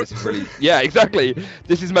sickness, but this is really, yeah, exactly.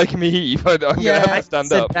 This is making me heave. I'm gonna have to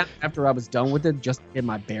stand up. After I was done with it, just to get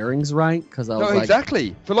my bearings right, because I was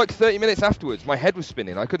exactly. For like 30 minutes afterwards, my head was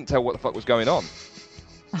spinning. I couldn't tell what the fuck was going on.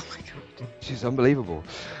 Oh my god. She's unbelievable.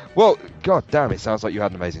 Well, god damn, it sounds like you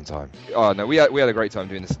had an amazing time. Oh no, we had a great time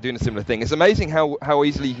doing a similar thing. It's amazing how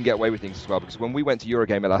easily you can get away with things as well, because when we went to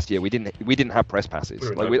Eurogamer last year, we didn't have press passes.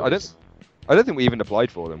 I don't think we even applied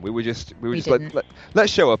for them. We were just like,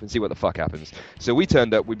 let's show up and see what the fuck happens. So we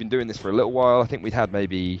turned up. We've been doing this for a little while. I think we'd had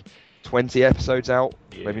maybe 20 episodes out,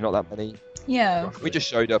 maybe not that many. Yeah. We just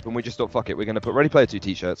showed up and we just thought, fuck it, we're going to put Ready Player 2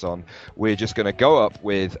 t-shirts on. We're just going to go up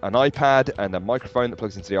with an iPad and a microphone that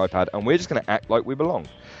plugs into the iPad, and we're just going to act like we belong.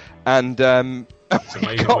 And it's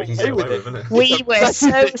amazing what you can get away with, isn't it? We were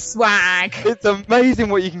so swag. It's amazing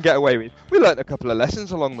what you can get away with. We learnt a couple of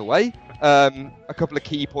lessons along the way. A couple of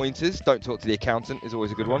key pointers. Don't talk to the accountant is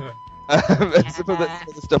always a good one. Some of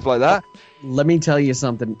the stuff like that. Let me tell you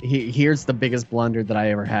something. Here's the biggest blunder that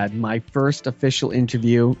I ever had. My first official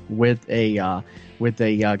interview with a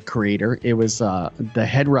creator. It was the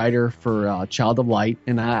head writer for Child of Light,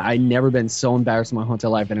 and I never been so embarrassed in my whole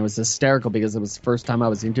entire life, and it was hysterical because it was the first time I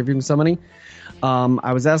was interviewing somebody.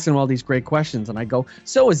 I was asking him all these great questions, and I go,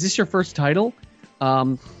 "So, is this your first title?"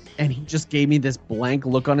 And he just gave me this blank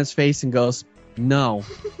look on his face and goes, "No."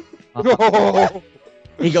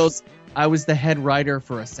 He goes, "I was the head writer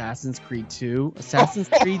for Assassin's Creed 2, Assassin's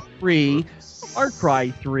Creed 3, Far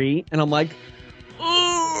Cry 3," and I'm like,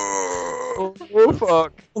 oh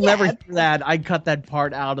fuck. I'll never hear that. I cut that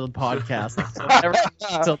part out of the podcast.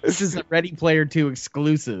 So this is a Ready Player 2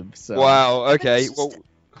 exclusive. So. Wow, okay. Well,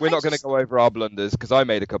 we're not going to go over our blunders, because I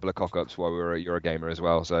made a couple of cock-ups while we were at Eurogamer as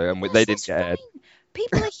well, so they didn't get ahead.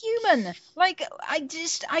 People are human. Like, I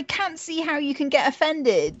can't see how you can get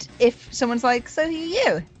offended if someone's like, "So who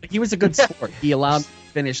are you?" He was a good sport. He allowed me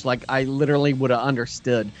to finish. Like, I literally would have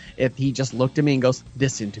understood if he just looked at me and goes,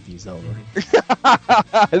 "This interview's over."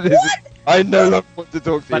 I no longer want to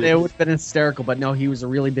talk to but you. It would have been hysterical. But no, he was a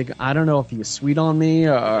really big. I don't know if he was sweet on me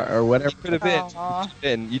or whatever. Could have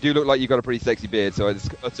been. You do look like you got a pretty sexy beard, so it's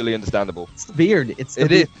utterly understandable. It's the beard. It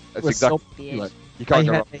is. That's exactly. So you can't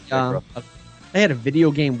go wrong. I had a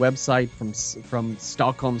video game website from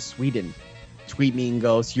Stockholm, Sweden, tweet me and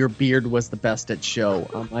goes, "Your beard was the best at show."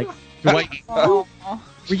 I'm like, were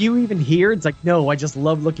you even here? It's like, no, I just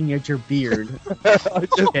love looking at your beard.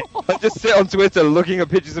 I just sit on Twitter looking at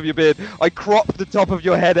pictures of your beard. I crop the top of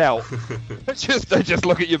your head out. I just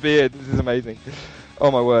look at your beard. This is amazing.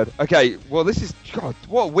 Oh my word. Okay, well this is, God,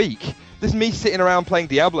 what a week. This is me sitting around playing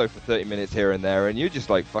Diablo for 30 minutes here and there, and you're just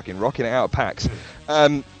like fucking rocking it out at PAX.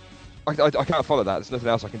 I can't follow that. There's nothing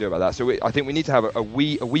else I can do about that. So I think we need to have a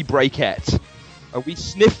wee breakette, a wee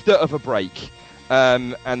snifter of a break,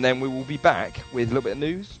 and then we will be back with a little bit of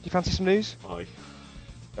news. Do you fancy some news? Aye.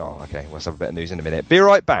 Oh, okay. Let's have a bit of news in a minute. Be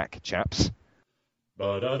right back, chaps. We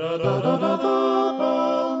are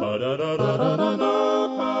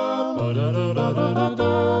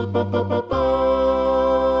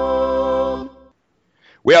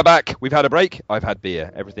back. We've had a break. I've had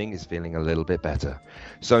beer. Everything is feeling a little bit better.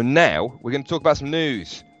 So now we're going to talk about some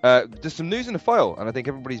news. There's some news in the file, and I think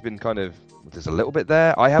everybody's been there's a little bit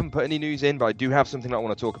there. I haven't put any news in, but I do have something I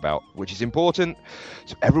want to talk about, which is important.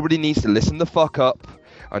 So everybody needs to listen the fuck up.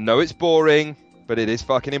 I know it's boring, but it is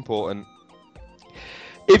fucking important.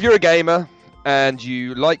 If you're a gamer and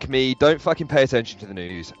you, like me, don't fucking pay attention to the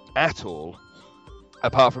news at all,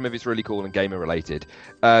 apart from if it's really cool and gamer related,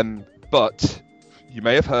 but you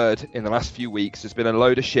may have heard in the last few weeks there's been a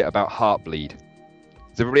load of shit about Heartbleed.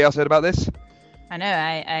 Has everybody else heard about this? I know.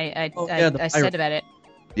 I the said about it.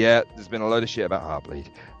 Yeah, there's been a load of shit about Heartbleed.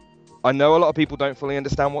 I know a lot of people don't fully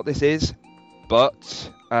understand what this is, but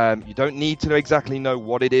you don't need to exactly know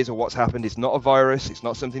what it is or what's happened. It's not a virus. It's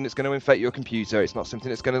not something that's going to infect your computer. It's not something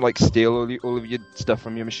that's going to steal all of your stuff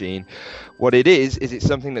from your machine. What it is it's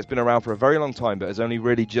something that's been around for a very long time, but has only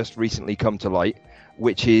really just recently come to light,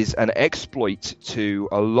 which is an exploit to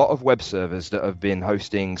a lot of web servers that have been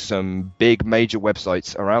hosting some big major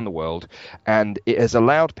websites around the world, and it has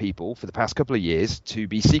allowed people for the past couple of years to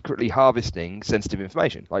be secretly harvesting sensitive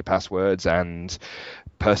information like passwords and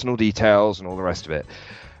personal details and all the rest of it.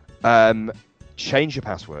 Change your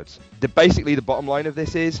passwords. Basically the bottom line of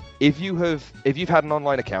this is if you've had an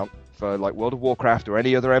online account for like World of Warcraft or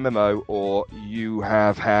any other MMO, or you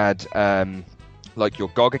have had like your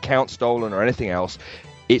GOG account stolen or anything else,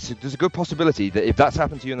 there's a good possibility that if that's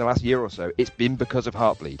happened to you in the last year or so, it's been because of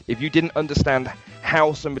Heartbleed. If you didn't understand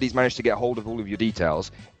how somebody's managed to get hold of all of your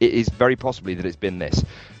details, it is very possibly that it's been this.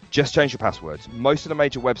 Just change your passwords. Most of the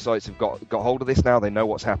major websites have got hold of this now. They know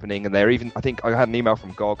what's happening, and I think I had an email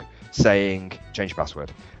from GOG saying change your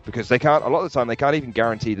password, because they can't, a lot of the time they can't even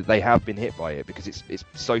guarantee that they have been hit by it because it's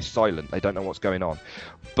so silent. They don't know what's going on.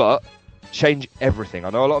 But change everything. I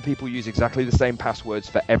know a lot of people use exactly the same passwords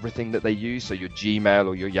for everything that they use. So your Gmail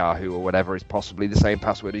or your Yahoo or whatever is possibly the same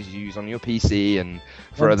password as you use on your PC and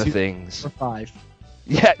for 1, other 2, things. 4, 5.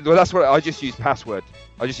 Yeah, well, that's what I just use password.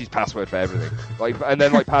 I just use password for everything. And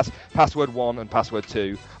then password 1 and password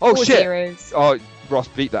 2. Oh shit! Zeros. Oh, Ross,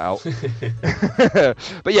 beat that out.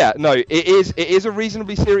 But yeah, no, it is a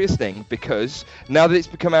reasonably serious thing, because now it's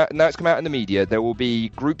come out in the media, there will be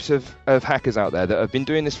groups of hackers out there that have been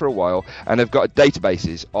doing this for a while and have got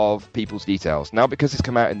databases of people's details. Now, because it's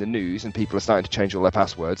come out in the news and people are starting to change all their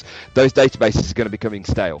passwords, those databases are going to be becoming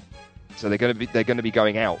stale. So they're going to be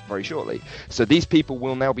going out very shortly. So these people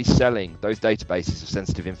will now be selling those databases of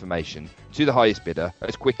sensitive information to the highest bidder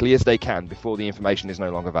as quickly as they can before the information is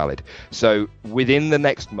no longer valid. So within the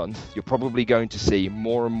next month, you're probably going to see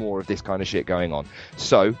more and more of this kind of shit going on.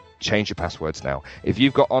 So change your passwords now. If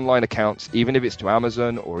you've got online accounts, even if it's to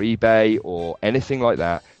Amazon or eBay or anything like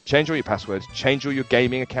that, change all your passwords. Change all your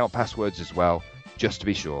gaming account passwords as well, just to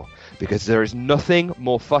be sure. Because there is nothing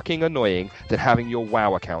more fucking annoying than having your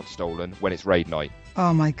WoW account stolen when it's raid night.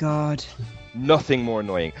 Oh my god. Nothing more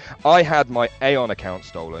annoying. I had my Aeon account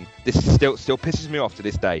stolen. This still pisses me off to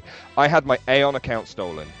this day. I had my Aeon account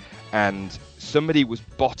stolen, and somebody was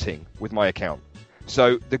botting with my account.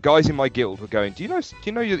 So the guys in my guild were going, do you know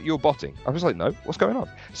you're botting? I was like, no, what's going on?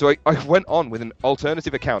 So I went on with an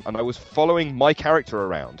alternative account, and I was following my character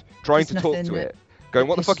around, trying to talk to it. Going,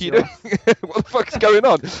 what the fuck are you doing? What the fuck's going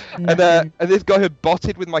on? And this guy had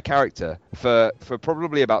botted with my character for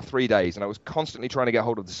probably about 3 days, and I was constantly trying to get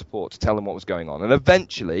hold of the support to tell them what was going on. And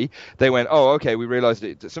eventually, they went, oh, okay, we realised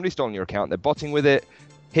that somebody's stolen your account. They're botting with it.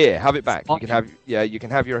 Here, have it back. You can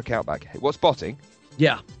have your account back. What's botting?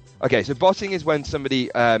 Yeah. Okay, so botting is when somebody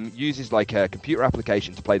uses like a computer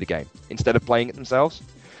application to play the game instead of playing it themselves.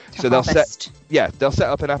 So they'll set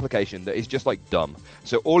up an application that is just like dumb.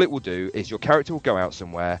 So all it will do is your character will go out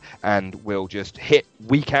somewhere and will just hit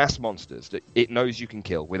weak ass monsters that it knows you can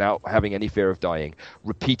kill without having any fear of dying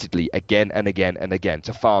repeatedly again and again and again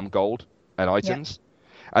to farm gold and items.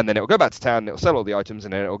 Yeah. And then it'll go back to town and it'll sell all the items,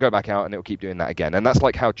 and then it'll go back out and it'll keep doing that again. And that's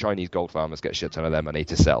like how Chinese gold farmers get a shit ton of their money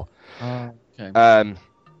to sell. Okay.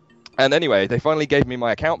 And anyway, they finally gave me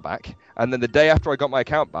my account back, and then the day after I got my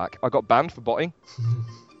account back, I got banned for botting.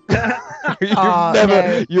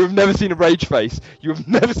 You've never seen a rage face. You've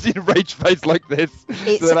never seen a rage face like this.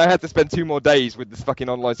 So then I had to spend 2 more days with this fucking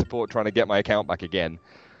online support trying to get my account back again.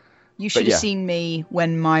 You should have seen me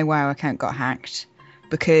when my WoW account got hacked,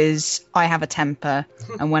 because I have a temper,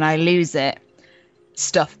 and when I lose it,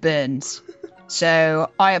 stuff burns.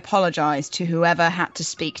 So I apologise to whoever had to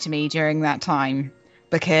speak to me during that time,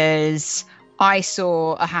 because I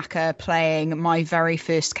saw a hacker playing my very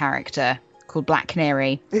first character called Black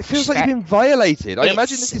Canary. It feels like you've been violated. I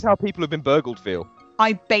imagine this is how people who've been burgled feel.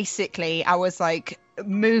 I was like,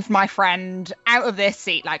 moved my friend out of this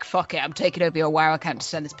seat, like, fuck it, I'm taking over your WoW account to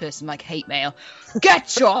send this person like hate mail.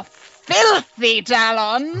 Get your filthy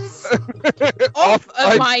talons off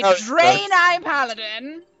of my Draenei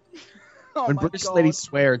Paladin. Oh when my British God. ladies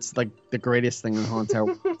swear, it's like the greatest thing in the whole entire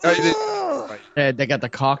world. They got the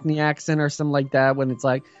Cockney accent or something like that when it's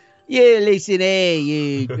like, yeah, listen, hey,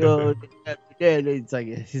 you go. It's like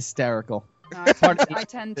hysterical. I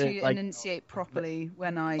tend to like- enunciate properly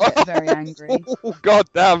when I get very angry. Oh, God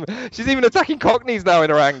damn. She's even attacking Cockneys now in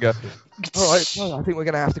her anger. All right, well, I think we're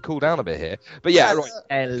going to have to cool down a bit here. But yeah, right.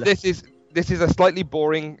 This is a slightly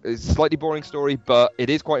boring story, but it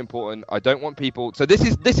is quite important. I don't want people. So this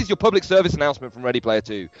is your public service announcement from Ready Player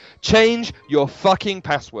 2. Change your fucking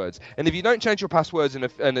passwords. And if you don't change your passwords in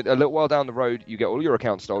a little while down the road, you get all your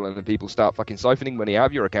accounts stolen and people start fucking siphoning money out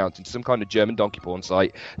of your account into some kind of German donkey porn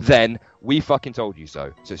site. Then we fucking told you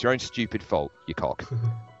so. So it's your own stupid fault, you cock.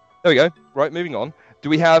 There we go. Right, moving on. Do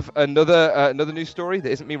we have another news story that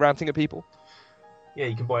isn't me ranting at people? Yeah,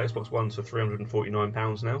 you can buy Xbox Ones for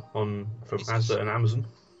 £349 now from Asda and Amazon.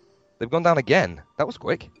 They've gone down again. That was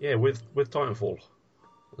quick. Yeah, with Titanfall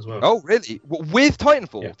as well. Oh, really? With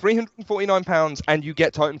Titanfall, Yeah. £349, and you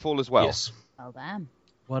get Titanfall as well. Yes. Oh, damn.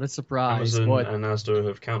 What a surprise. Amazon What? and Asda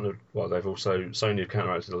have countered. Well, Sony have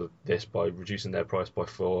counteracted this by reducing their price by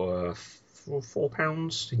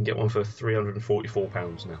 £4. You can get one for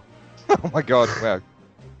 £344 now. Oh my God! Wow,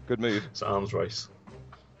 good move. It's an arms race.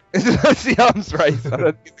 It's the arms race. I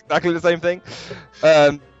don't think it's exactly the same thing.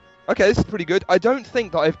 Okay, this is pretty good. I don't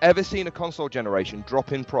think that I've ever seen a console generation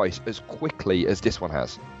drop in price as quickly as this one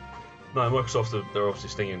has. No, Microsoft, they're obviously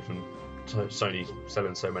stinging from Sony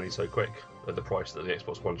selling so many so quick at the price that the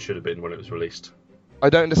Xbox One should have been when it was released. I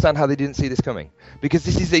don't understand how they didn't see this coming, because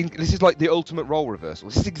this is like the ultimate role reversal.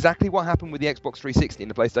 This is exactly what happened with the Xbox 360 and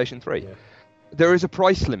the PlayStation 3. Yeah. There is a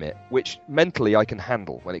price limit which mentally I can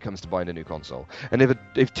handle when it comes to buying a new console. And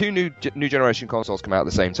if two new generation consoles come out at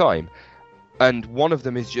the same time, and one of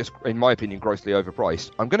them is just, in my opinion, grossly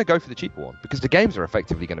overpriced, I'm going to go for the cheaper one because the games are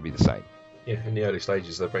effectively going to be the same. Yeah, in the early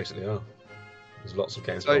stages they basically are. There's lots of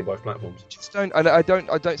games on both platforms. I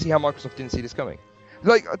don't see how Microsoft didn't see this coming.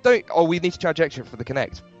 Like, we need to charge extra for the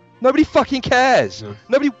Kinect. Nobody fucking cares. No.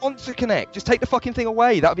 Nobody wants a Kinect. Just take the fucking thing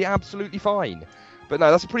away. That'd be absolutely fine. But no,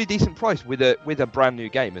 that's a pretty decent price with a brand new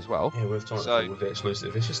game as well. Yeah, with Titanfall, with the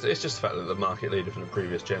exclusive. It's just the fact that the market leader from the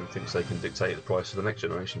previous gen thinks they can dictate the price of the next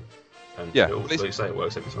generation. And Yeah, like you say, it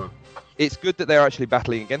works every time. It's good that they're actually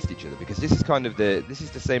battling against each other, because this is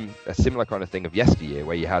a similar kind of thing of yesteryear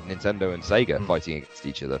where you had Nintendo and Sega fighting against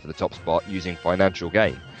each other for the top spot using financial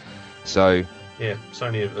gain. So Yeah,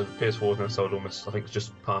 Sony, the PS4 has now sold almost, I think,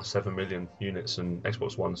 just past 7 million units, and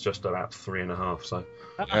Xbox One's just about 3.5. So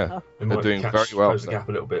yeah, they they're might doing very well. close the gap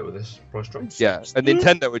a little bit with this price drop. Yeah, and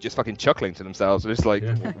Nintendo were just fucking chuckling to themselves. It's like,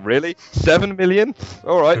 Yeah. really? 7 million?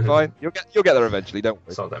 All right, fine. You'll get there eventually, don't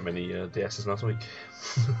worry. Sold that many DSs last week.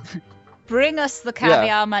 Bring us the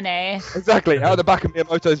caviar money. Exactly, out of the back of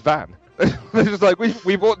Miyamoto's van. They're just like,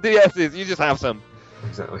 we bought DSs, you just have some.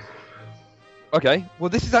 Exactly. Okay, well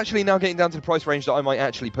this is actually now getting down to the price range that I might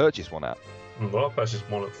actually purchase one at. Well, I purchased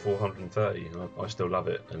one at 430, and I still love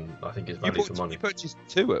it, and I think it's value for money. You purchased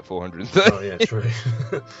two at 430. Oh yeah, true.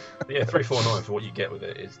 But yeah, 349 for what you get with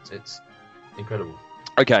it, it's incredible.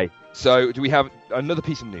 Okay, so do we have another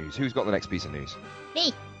piece of news? Who's got the next piece of news?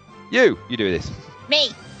 Me. You do this.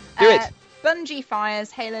 Me. Do it. Bungie fires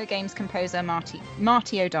Halo games composer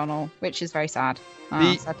Marty O'Donnell, which is very sad.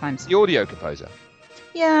 Sad times. The audio composer.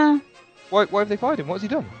 Yeah. Why have they fired him? What has he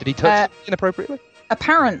done? Did he touch something inappropriately?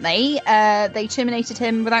 Apparently, they terminated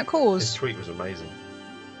him without His cause. tweet was amazing.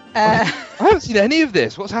 I haven't seen any of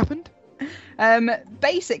this. What's happened?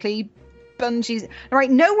 Basically, Bungie's right.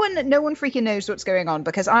 No one freaking knows what's going on,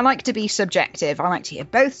 because I like to be subjective. I like to hear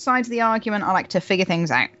both sides of the argument. I like to figure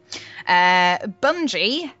things out.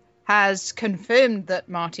 Bungie has confirmed that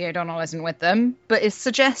Marty O'Donnell isn't with them, but is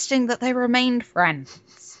suggesting that they remained friends.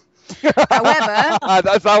 However,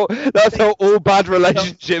 that's how all bad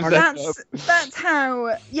relationships end up. that's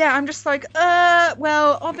how. Yeah, I'm just like,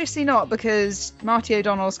 well, obviously not, because Marty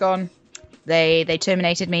O'Donnell's gone. They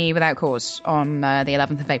terminated me without cause on the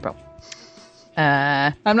 11th of April.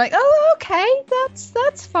 I'm like, oh, okay,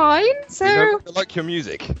 that's fine. So, You know, I like your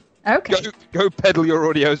music. okay. Go peddle your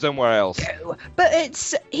audio somewhere else. But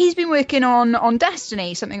he's been working on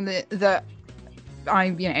Destiny, something that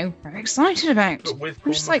I'm very excited about. But with I'm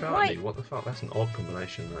Paul just like, McCartney, why? what the fuck? That's an odd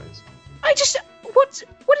combination, that is.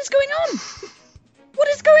 What is going on? What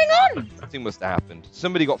is going on? Something must have happened.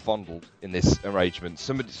 Somebody got fondled in this arrangement.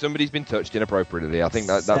 Somebody's been touched inappropriately. I think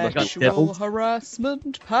that must be. Sexual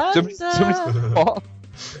harassment, Panda. What?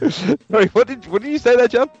 Sorry, what did you say there,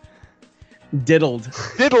 John? Diddled.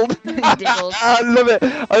 Diddled. Diddled. I love it.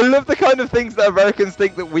 I love the kind of things that Americans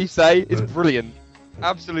think that we say. It's brilliant.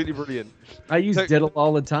 Absolutely brilliant. I use diddle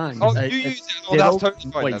all the time. Oh, you use it? Oh, that's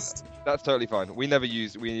totally fine. Waste. That's totally fine. We never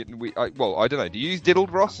use well, I don't know. Do you use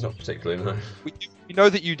diddled, Ross? Not particularly, no. We know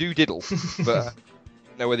that you do diddle, but I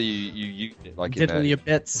don't know whether you use it like Diddle in your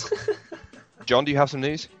bits. John, do you have some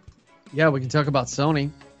news? Yeah, we can talk about Sony.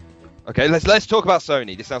 Okay, let's talk about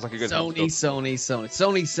Sony. This sounds like a good Sony.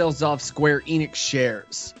 Sony sells off Square Enix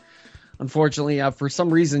shares. Unfortunately, for some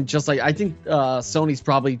reason, just like I think Sony's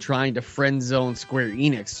probably trying to friend zone Square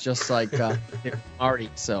Enix, just like Marty.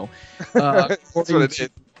 So, That's what it is.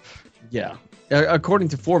 Yeah. According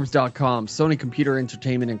to Forbes.com, Sony Computer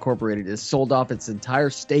Entertainment Incorporated has sold off its entire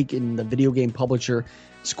stake in the video game publisher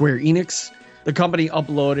Square Enix. The company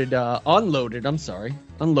unloaded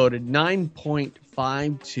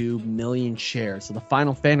 9.52 million shares of the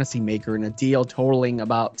Final Fantasy maker in a deal totaling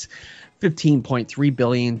about $15.3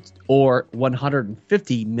 billion or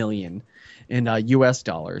 $150 million in US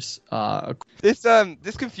dollars. This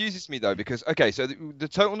confuses me though because so the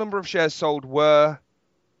total number of shares sold were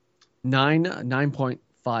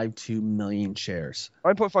 9.52 million shares.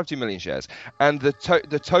 9.52 million shares, and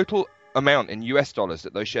the total amount in US dollars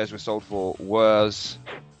that those shares were sold for was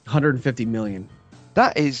 150 million.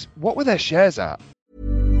 That is, what were their shares at?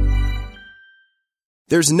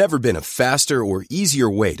 There's never been a faster or easier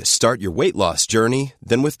way to start your weight loss journey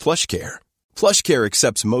than with PlushCare. PlushCare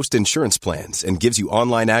accepts most insurance plans and gives you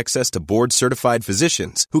online access to board-certified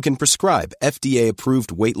physicians who can prescribe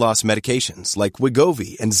FDA-approved weight loss medications like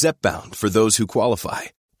Wegovy and Zepbound for those who qualify.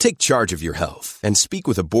 Take charge of your health and speak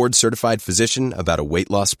with a board-certified physician about a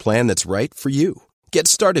weight loss plan that's right for you. Get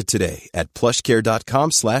started today at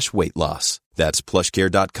plushcare.com/weightloss. That's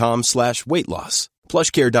plushcare.com/weightloss.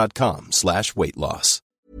 plushcare.com/weightloss.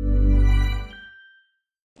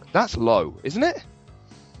 That's low, isn't it?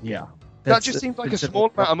 Yeah. That just seems like a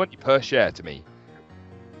small amount of money per share to me.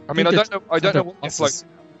 I mean, I don't know what they're floated.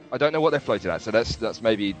 I don't know what they're floated at, so that's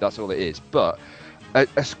maybe that's all it is. But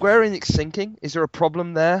a Square Enix sinking, is there a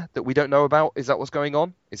problem there that we don't know about? Is that what's going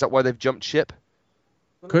on? Is that why they've jumped ship?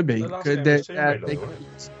 Could be. Could they?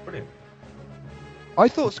 Brilliant. I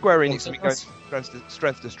thought Square Enix would be going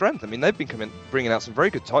strength to strength. I mean, they've been bringing out some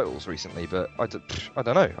very good titles recently, but I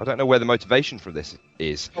don't know. I don't know where the motivation for this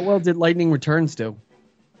is. How well did Lightning Returns do?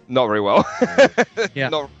 Not very well. Yeah.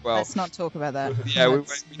 Not well. Let's not talk about that. Yeah, we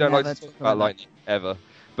don't like to talk about Lightning ever.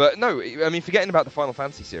 But no, I mean, forgetting about the Final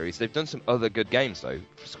Fantasy series, they've done some other good games though.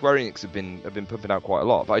 Square Enix have been pumping out quite a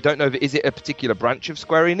lot. But I don't know is it a particular branch of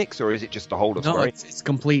Square Enix or is it just the whole of Square Enix? It's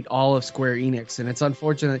complete all of Square Enix, and it's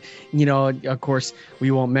unfortunate. Of course, we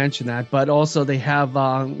won't mention that, but also they have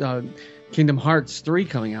Kingdom Hearts 3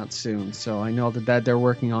 coming out soon, so I know that they're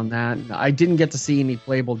working on that. I didn't get to see any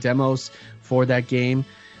playable demos for that game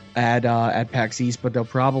at PAX East, but they'll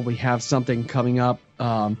probably have something coming up,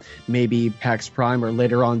 maybe PAX Prime or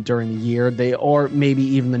later on during the year. Or maybe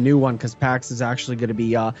even the new one, because PAX is actually going to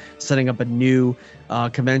be setting up a new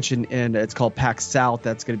convention, and it's called PAX South.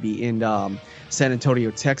 That's going to be in San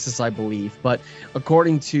Antonio, Texas, I believe. But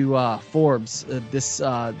according to Forbes, this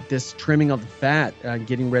trimming of the fat,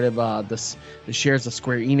 getting rid of the shares of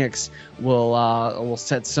Square Enix, will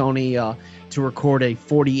set Sony to record a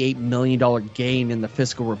 $48 million gain in the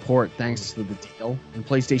fiscal report thanks to the deal. And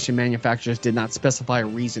PlayStation manufacturers did not specify a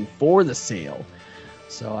reason for the sale.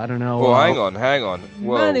 So I don't know. Well, hang on.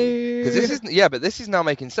 Whoa. Money. But this is now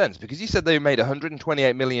making sense because you said they made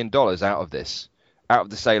 $128 million out of the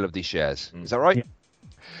sale of these shares. Is that right? Yeah.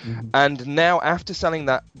 Mm-hmm. And now, after selling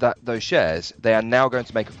those shares, they are now going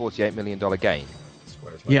to make a $48 million gain.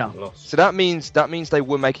 Yeah. So that means they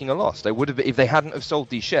were making a loss. They would have, if they hadn't have sold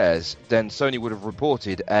these shares, then Sony would have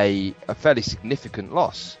reported a fairly significant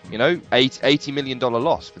loss. $80 million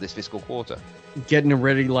loss for this fiscal quarter. Getting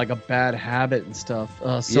rid of like a bad habit and stuff.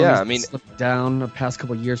 Sony's slipped down the past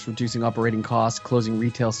couple of years, reducing operating costs, closing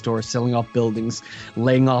retail stores, selling off buildings,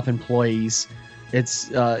 laying off employees. It's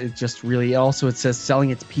just really. Also, it says selling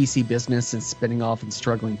its PC business and spinning off its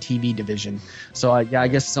struggling TV division. So I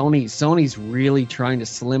guess Sony's really trying to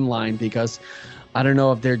slimline because I don't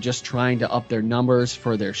know if they're just trying to up their numbers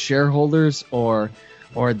for their shareholders or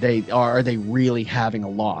or are they really having a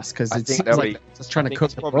loss? Because it seems like they're just trying to cook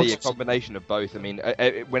it's the probably books. a combination of both. I mean,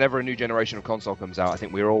 whenever a new generation of console comes out, I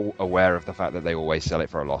think we're all aware of the fact that they always sell it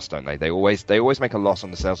for a loss, don't they? They always make a loss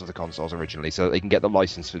on the sales of the consoles originally, so that they can get the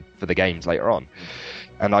license for the games later on.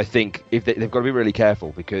 And I think they've got to be really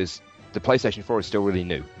careful, because the PlayStation 4 is still really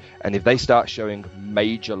new. And if they start showing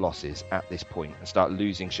major losses at this point and start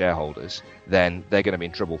losing shareholders, then they're going to be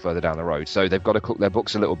in trouble further down the road. So they've got to cook their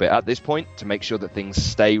books a little bit at this point to make sure that things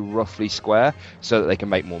stay roughly square so that they can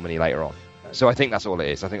make more money later on. So I think that's all it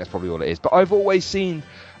is. I think that's probably all it is. But I've always seen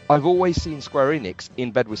Square Enix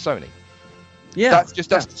in bed with Sony. Yeah,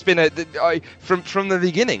 That's been from the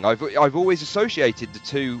beginning. I've always associated the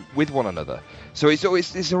two with one another. So it's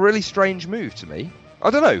a really strange move to me. I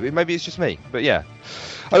don't know. Maybe it's just me, but yeah,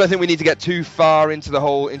 I don't think we need to get too far into the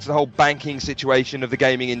whole banking situation of the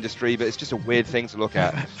gaming industry. But it's just a weird thing to look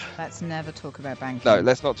at. Let's never talk about banking. No,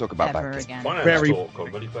 let's not talk about ever banking again. Finance talk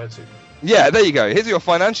on Ready Player 2. Yeah, there you go. Here's your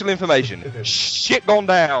financial information. Shit gone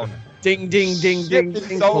down. Ding, ding, ding, ding,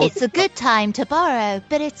 ding. It's a good time to borrow,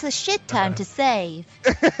 but it's a shit time to save.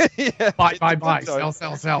 Yeah, Buy,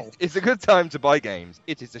 sell. It's a good time to buy games.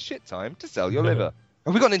 It is a shit time to sell your liver.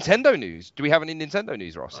 Have we got Nintendo news? Do we have any Nintendo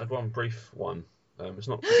news, Ross? I had one brief one. It's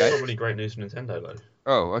not really great news for Nintendo, though.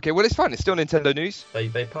 Oh, okay. Well, it's fine. It's still Nintendo news. They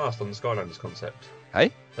passed on the Skylanders concept.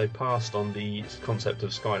 Hey? They passed on the concept of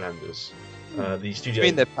Skylanders. The studio. What do you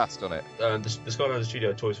mean they passed on it? The Skylanders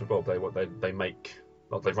studio, Toys for Bob. They make.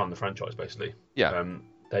 Well, they run the franchise basically. Yeah.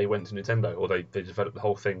 They went to Nintendo, or they developed the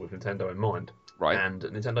whole thing with Nintendo in mind. Right. And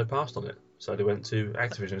Nintendo passed on it, so they went to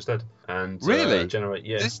Activision instead. And really?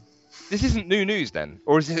 This isn't new news then,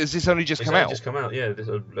 or is this only just come out? It's just come out, yeah. This,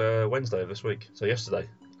 Wednesday of this week, so yesterday.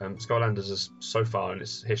 Skylanders has so far in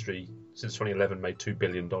its history since 2011 made $2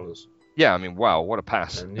 billion. Yeah, I mean, wow, what a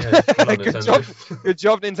pass! And, yeah, good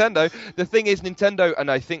job, Nintendo. The thing is, Nintendo, and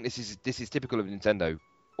I think this is typical of Nintendo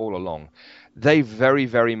all along. They very,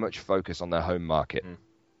 very much focus on their home market.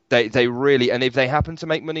 They really, and if they happen to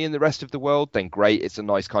make money in the rest of the world, then great, it's a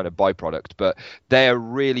nice kind of byproduct, but they're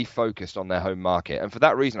really focused on their home market. And for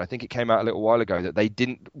that reason, I think it came out a little while ago that they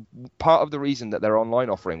didn't, part of the reason that their online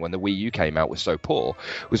offering when the Wii U came out was so poor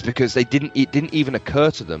was because it didn't even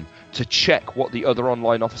occur to them to check what the other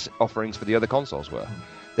online offerings for the other consoles were.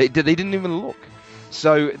 They didn't even look.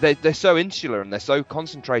 So they're so insular and they're so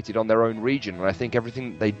concentrated on their own region, and I think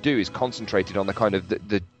everything they do is concentrated on the kind of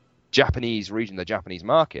the Japanese region, the Japanese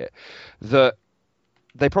market, that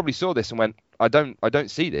they probably saw this and went, I don't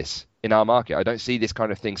see this in our market. I don't see this kind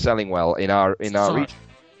of thing selling well in our region.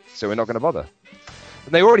 So we're not going to bother.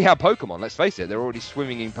 And they already have Pokemon, let's face it. They're already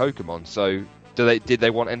swimming in Pokemon. So did they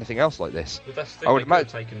want anything else like this? But that's the thing, they could have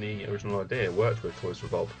taken the original idea, worked with Toys for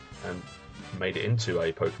Bob, and made it into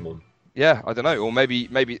a Pokemon. Yeah, I don't know. Or maybe,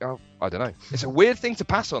 I don't know. It's a weird thing to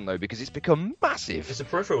pass on, though, because it's become massive. It's a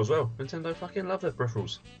peripheral as well. Nintendo fucking love their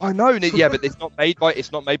peripherals. I know, yeah, but it's not made by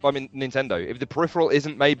Nintendo. If the peripheral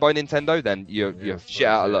isn't made by Nintendo, then you're shit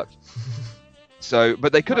out of luck. So,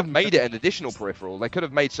 but they could have made it an additional peripheral. They could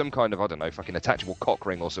have made some kind of, I don't know, fucking attachable cock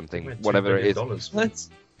ring or something, whatever it is.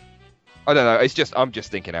 I don't know. I'm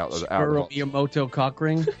just thinking out of the box. Miyamoto cock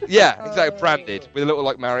ring. Yeah, exactly. Branded with a little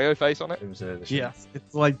like Mario face on it. Yeah,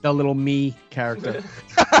 it's like the little me character.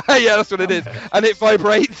 Yeah, that's what it is, and it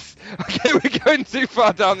vibrates. Okay, we're going too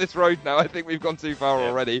far down this road now. I think we've gone too far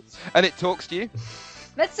already, and it talks to you.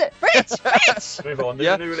 That's it. Rich! Move on. New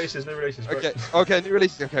releases. Okay, new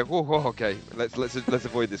releases. Okay, whoa, okay. Let's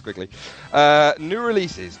avoid this quickly. New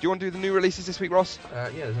releases. Do you want to do the new releases this week, Ross? Yeah,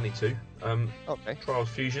 there's only two. Okay. Trials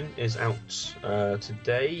Fusion is out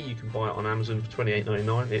today. You can buy it on Amazon for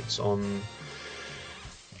 $28.99. It's on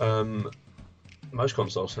most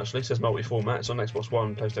consoles, actually. It says multi-format. It's on Xbox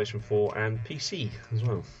One, PlayStation 4, and PC as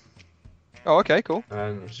well. Oh, okay, cool.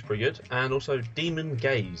 Which is pretty good. And also Demon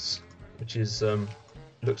Gaze, which is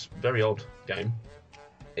looks very odd game.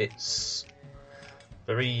 It's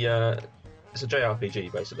very it's a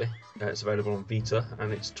JRPG basically. It's available on Vita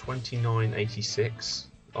and it's $29.86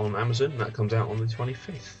 on Amazon. That comes out on the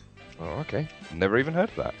 25th. Oh, okay. Never even heard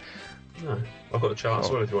of that. No, I've got the chart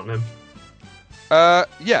as well if you want them.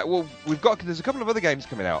 Yeah, well, there's a couple of other games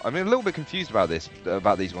coming out. I'm a little bit confused about these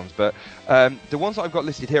ones, but the ones that I've got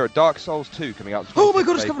listed here are Dark Souls 2 coming out. Oh my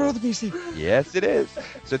god, it's coming out on the PC. Yes, it is.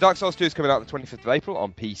 So Dark Souls 2 is coming out the 25th of April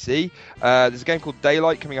on PC. There's a game called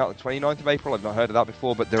Daylight coming out the 29th of April. I've not heard of that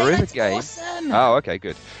before, but there is a game. Awesome. Oh, okay,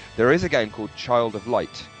 good. There is a game called Child of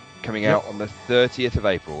Light coming out on the 30th of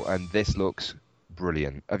April, and this looks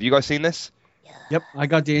brilliant. Have you guys seen this? Yep, I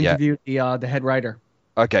got to interview the head writer.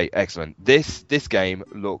 Okay, excellent. This game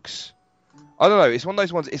looks... I don't know. It's one of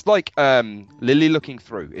those ones. It's like Lily Looking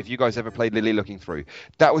Through. If you guys ever played Lily Looking Through,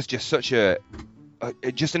 that was just such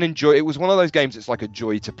just an enjoy. It was one of those games that's like a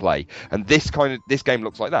joy to play, and this game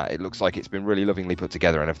looks like that. It looks like it's been really lovingly put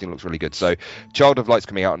together, and everything looks really good. So, Child of Light's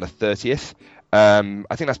coming out on the 30th.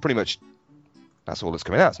 I think that's all that's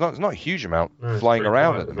coming out. It's not a huge amount flying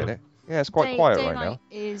around at the minute. Yeah, it's quite quiet right now.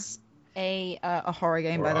 Is a horror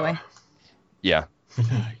game, by the way. Yeah.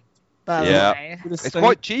 By Yeah. the way. It's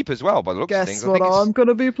quite cheap as well, by the looks of things. Guess what I'm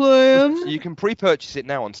gonna be playing? You can pre-purchase it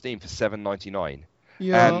now on Steam for $7.99.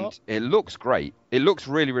 Yeah. And it looks great. It looks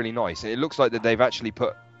really, really nice. And it looks like that they've actually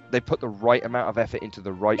put the right amount of effort into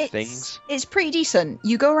the right things. It's pretty decent.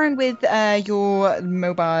 You go around with your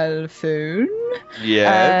mobile phone.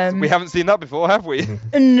 Yeah. We haven't seen that before, have we?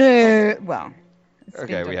 No. Well.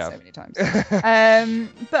 Okay, we have. So many times.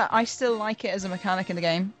 But I still like it as a mechanic in the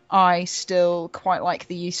game. I still quite like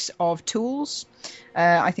the use of tools.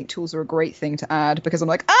 I think tools are a great thing to add because I'm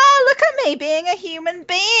like, look at me being a human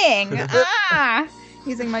being.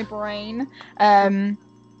 Using my brain.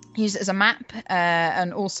 Use it as a map.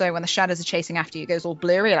 And also when the shadows are chasing after you, it goes all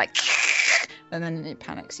blurry, like, and then it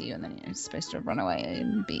panics you, and then you're supposed to run away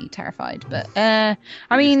and be terrified. But I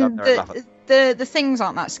mean, the things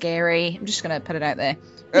aren't that scary. I'm just gonna put it out there.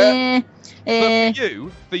 But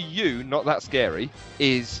for you, not that scary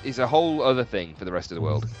is a whole other thing for the rest of the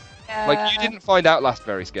world. Like, you didn't find Outlast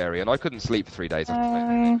very scary, and I couldn't sleep for 3 days after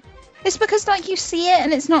playing it. It's because, like, you see it,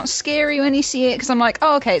 and it's not scary when you see it, because I'm like,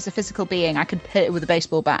 oh, okay, it's a physical being. I could hit it with a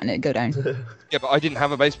baseball bat, and it'd go down. Yeah, but I didn't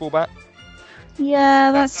have a baseball bat.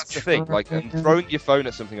 Yeah, That's the thing. Like, and throwing your phone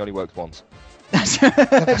at something only works once. And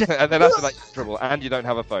then after that, you're in trouble, and you don't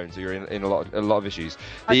have a phone, so you're in a lot of issues.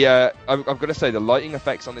 I'm gonna say the lighting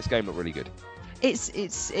effects on this game look really good.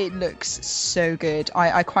 It looks so good.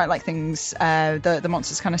 I quite like things. The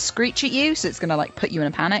monsters kind of screech at you, so it's gonna like put you in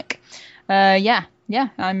a panic. Yeah,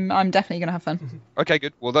 I'm definitely gonna have fun. Okay,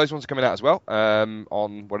 good. Well, those ones are coming out as well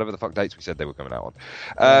on whatever the fuck dates we said they were coming out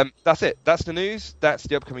on. That's it. That's the news. That's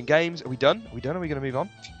the upcoming games. Are we done? Are we going to move on?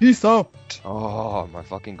 Peace out. Oh my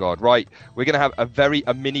fucking god! Right, we're going to have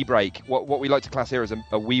a mini break. What we like to class here as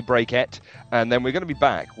a wee breakette, and then we're going to be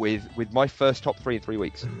back with my first top 3 in 3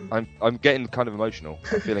 weeks. I'm getting kind of emotional.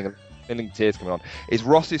 I'm feeling tears coming on. It's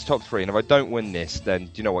Ross's top 3, and if I don't win this, then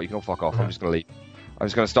do you know what? You can all fuck off. I'm just going to leave. I'm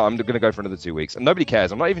going to go for another 2 weeks, and nobody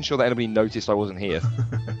cares. I'm not even sure that anybody noticed I wasn't here.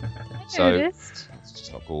 So it's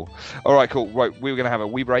just not cool. All right, cool. Right, we're going to have a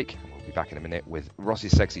wee break. We'll be back in a minute with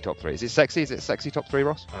Ross's sexy top 3. Is it sexy? Is it sexy top 3,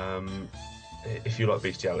 Ross? If you like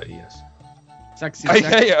bestiality, yes. Sexy.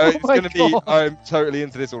 Okay, it's going to be. I'm totally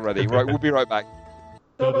into this already. Right, we'll be right back.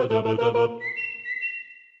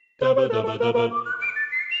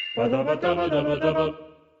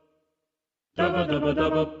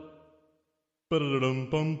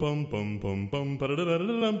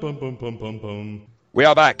 We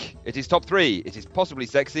are back. It is top 3. It is possibly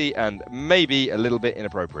sexy and maybe a little bit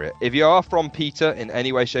inappropriate. If you are from Peter in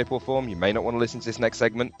any way, shape or form, you may not want to listen to this next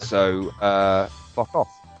segment, so fuck off.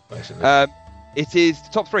 It is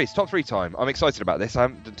top 3. It's top 3 time. I'm excited about this. I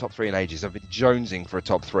haven't done top 3 in ages. I've been jonesing for a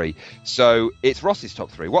top 3. So it's Ross's top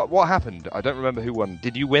 3. What happened? I don't remember who won.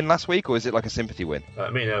 Did you win last week, or is it like a sympathy win?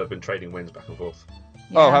 Me and Elle have been trading wins back and forth.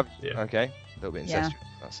 Yeah. Oh, have you? Yeah. Okay. A little bit incestuous.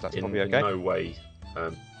 That's probably okay. In no way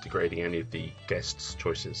degrading any of the guests'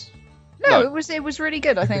 choices. No, it was really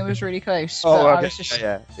good. I think it was really close. Oh, but okay. I was just...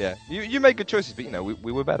 Yeah. You made good choices, but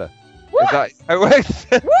we were better. What?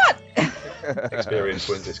 What? Experience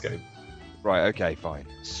wins this game. Right. Okay. Fine.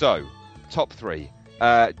 So, top 3.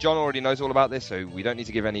 John already knows all about this, so we don't need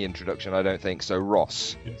to give any introduction, I don't think. So,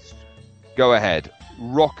 Ross, Yes. Go ahead.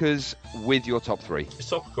 Rockers with your top 3. It's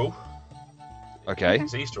topical. Okay.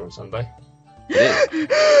 It's Easter on Sunday. It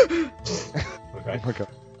is. Okay. Oh my god.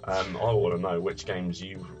 I want to know which games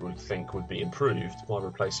you would think would be improved by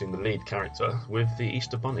replacing the lead character with the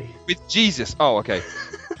Easter Bunny. With Jesus. Oh, okay.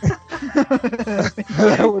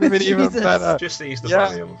 That would have been even better. Just the Easter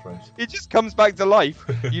Bunny, I'm afraid. It just comes back to life.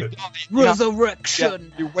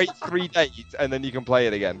 Resurrection. You wait 3 days and then you can play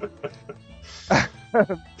it again.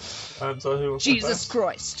 So who was Jesus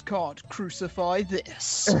Christ can't crucify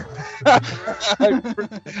this.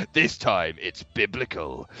 This time it's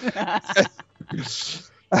biblical.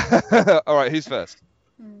 All right, who's first?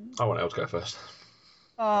 I want Elle to go first.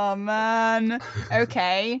 Oh man.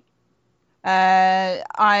 Okay.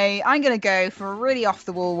 I'm gonna go for a really off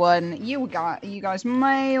the wall one. You guys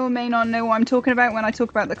may or may not know what I'm talking about when I talk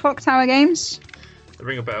about the Clock Tower games.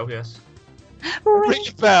 Ring a bell, yes. Ring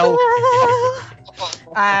a bell.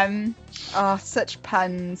 Such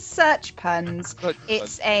puns.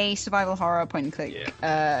 It's a survival horror point and click.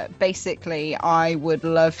 Yeah. Basically, I would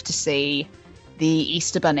love to see the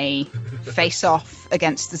Easter Bunny face off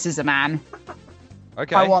against the Scissor Man.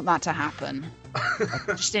 Okay. I want that to happen.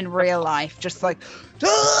 Just in real life. Just like,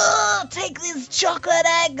 "Ah, take these chocolate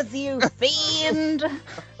eggs, you fiend!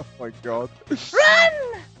 Oh my god.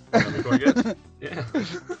 Run!" Go again. Yeah.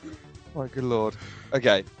 My good lord.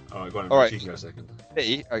 Okay. Alright, go on. All right. You can go second.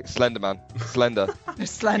 Me, Slender Man. Slender.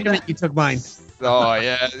 Slender. You took mine. Oh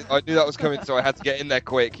yeah, I knew that was coming, so I had to get in there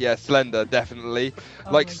quick. Yeah, Slender, definitely.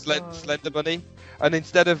 Oh Like my God. Slender Bunny, and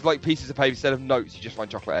instead of like pieces of paper, instead of notes, you just find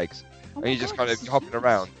chocolate eggs, Oh and my you're just God, kind of this is hopping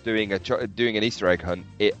around doing an Easter egg hunt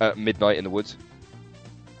at midnight in the woods,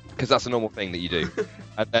 because that's a normal thing that you do.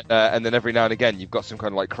 And then every now and again, you've got some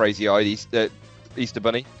kind of like crazy-eyed Easter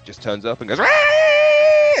Bunny just turns up and goes, "Rah!"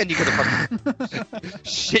 and you gotta fucking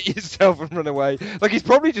shit yourself and run away. Like he's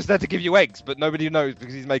probably just there to give you eggs, but nobody knows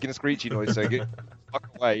because he's making a screechy noise. So get fuck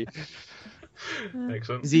away.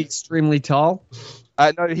 Excellent. Is he extremely tall?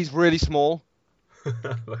 No, he's really small.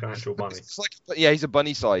 Like an actual bunny. It's like, yeah, he's a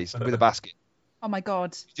bunny size with a basket. Oh my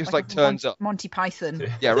God. Just like turns up. Monty Python.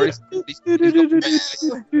 Yeah, really.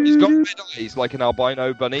 He's got red eyes like an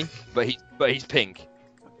albino bunny, but he's pink.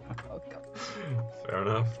 Oh God. Fair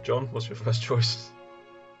enough. John, what's your first choice?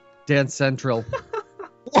 Dance Central.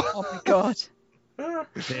 Oh my God.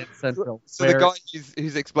 Dance Central. So the guy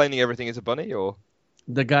who's explaining everything is a bunny, or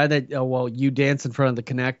The guy that, you dance in front of the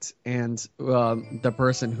Connect, and the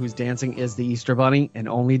person who's dancing is the Easter Bunny, and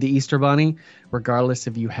only the Easter Bunny. Regardless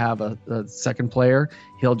if you have a second player,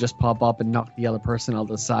 he'll just pop up and knock the other person out of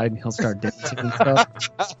the side, and he'll start dancing and stuff.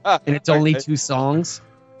 And it's only Okay. 2 songs.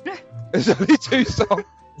 It's only 2 songs.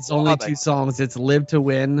 It's only are they? 2 songs. It's Live to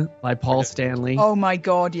Win by Paul Stanley Oh my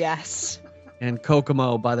God, yes. and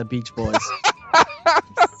Kokomo by the Beach Boys.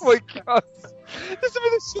 Oh my god, this is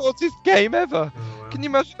the shortest game ever. Oh, wow. Can you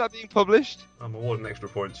imagine that being published? I'm awarding extra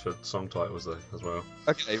points for song titles though as well.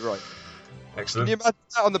 Okay, right. Can Excellent. you imagine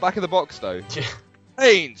that on the back of the box though? Yeah.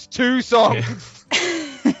 Haynes, 2 songs.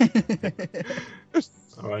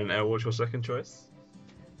 All right, and Elle, what's your second choice?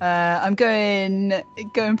 I'm going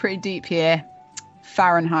pretty deep here.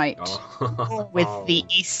 Fahrenheit Oh. with the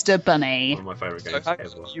Easter Bunny. One of my favourite So games how, ever.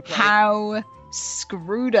 you play, How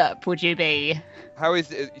screwed up would you be? how is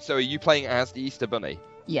it? So are you playing as the Easter Bunny?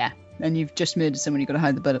 Yeah, and you've just murdered someone. You've got to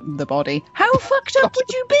hide the body. How fucked up would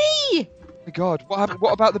you be? Oh my god, what happened?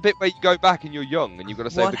 What about the bit where you go back and you're young and you've got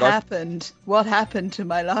to save What the guy? happened? What happened to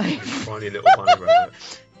my life? Tiny little bunny rabbit.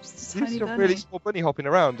 Just a He's tiny a bunny. really small bunny hopping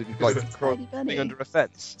around and like Tiny crawling bunny. under a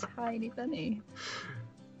fence. Tiny bunny.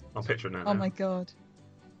 I'm picturing that Oh now. my god.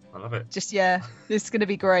 I love it. Just yeah, this is gonna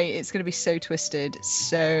be great. It's gonna be so twisted,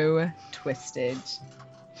 so twisted.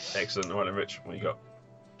 Excellent. All right, then, Rich, what you got?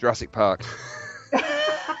 Jurassic Park.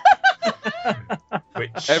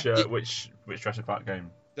 Which Jurassic Park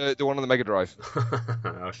game? The one on the Mega Drive.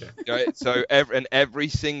 Okay. Right, so every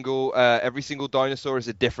single dinosaur is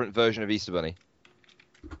a different version of Easter Bunny.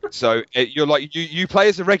 So you're like you play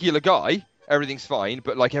as a regular guy, everything's fine,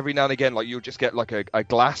 but like every now and again, like you'll just get like a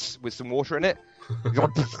glass with some water in it,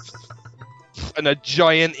 and a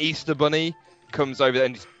giant Easter Bunny comes over there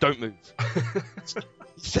and just don't move.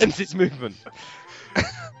 He senses movement.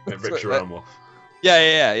 It rips your arm off. Yeah,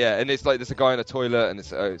 and it's like there's a guy in a toilet, and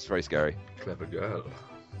it's very scary. Clever girl.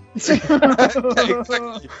 Exactly.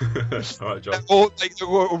 All right, John. Or like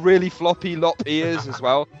really floppy lop ears as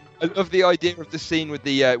well. I love the idea of the scene with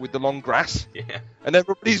the long grass, Yeah. and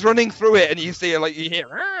everybody's running through it, and you see like you hear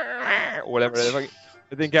or whatever.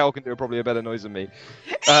 I think Elle can do probably a better noise than me.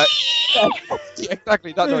 Yeah,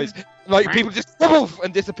 exactly that noise. Like people just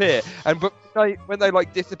and disappear, but when they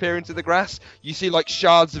like disappear into the grass, you see like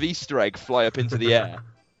shards of Easter egg fly up into the air,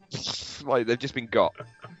 like they've just been got.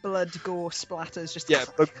 Blood, gore, splatters. Just Yeah,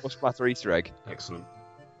 blood or splatter Easter egg. Excellent.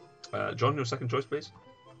 John, your second choice, please.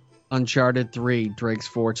 Uncharted 3, Drake's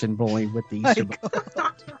Fortune Boy with the Easter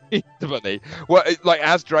Bunny. Easter Bunny. What, like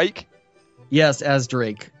as Drake? Yes, as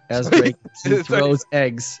Drake. As Drake, he throws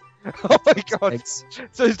eggs. Oh my god! Eggs.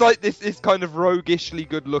 So it's like this kind of roguishly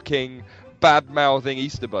good-looking, bad-mouthing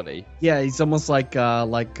Easter Bunny. Yeah, he's almost like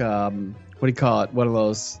what do you call it? One of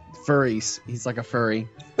those furries. He's like a furry.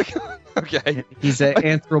 Okay. He's an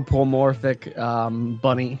anthropomorphic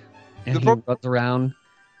bunny, and The he prob- runs around,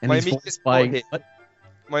 and My he's immediate voiced by thought here-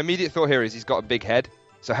 My immediate thought here is he's got a big head.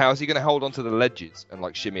 So how is he going to hold onto the ledges and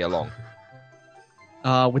like shimmy along?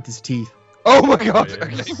 with his teeth. Oh my god! Yeah.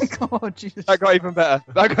 Okay. oh my god, Jesus. That got even better.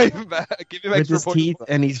 Give him With extra his points. teeth,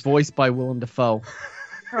 and he's voiced by Willem Dafoe.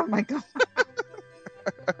 Oh my god.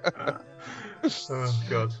 Oh,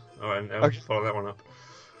 God. All right, and Elle, Okay. follow that one up.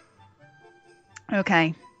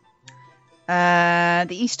 Okay. The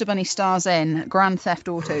Easter Bunny stars in Grand Theft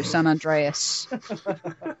Auto San Andreas.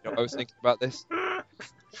 I was thinking about this.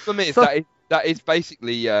 For me, So- that is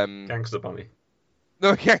basically Gangster Bunny.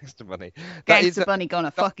 no Gangster Bunny. That Gangster is Bunny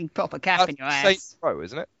gonna fucking pop a cap in your ass. Saints Row,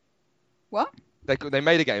 isn't it? What? They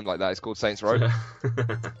made a game like that. It's called Saints Row. I'm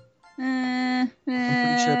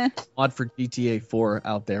pretty sure there's a mod for GTA 4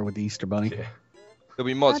 out there with the Easter Bunny. Yeah. There'll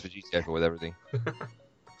be mods for GTA 4 with everything.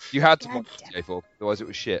 You had to mod God GTA 4, otherwise it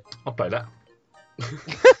was shit. I'll play that.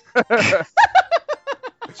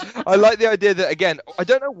 I like the idea that, again, I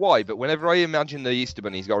don't know why, but whenever I imagine the Easter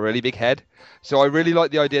Bunny, he's got a really big head. So I really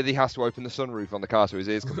like the idea that he has to open the sunroof on the car so his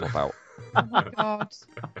ears can pop out. God.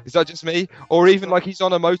 Is that just me? Or even like he's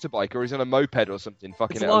on a motorbike or he's on a moped or something,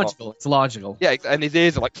 fucking It's it along. logical. It's logical. Yeah, and his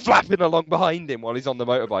ears are like flapping along behind him while he's on the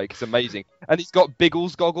motorbike. It's amazing. And he's got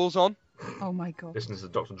Biggles goggles on. Oh my god. Listen to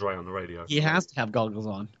Dr. Dre on the radio. He has to have goggles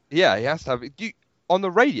on. Yeah, he has to have. On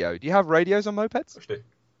the radio, do you have radios on mopeds? Actually,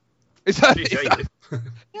 Is that, GTA did.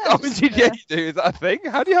 Yeah, oh, in just, GTA you do? Is that a thing?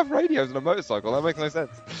 How do you have radios on a motorcycle? That makes no sense.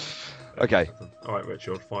 Okay. All right, Rich,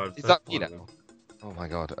 you're five. Is that me now? Oh my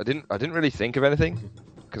god, I didn't really think of anything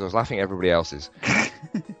because I was laughing at everybody else's.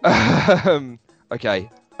 Okay,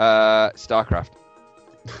 StarCraft.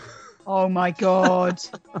 Oh my god.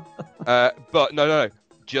 But no,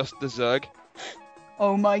 just the Zerg.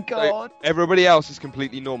 Oh my So god. everybody else is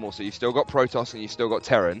completely normal, so you've still got Protoss and you've still got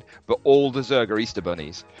Terran, but all the Zerg are Easter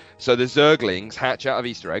bunnies. So the Zerglings hatch out of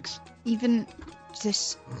Easter eggs. Even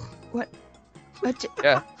this. What?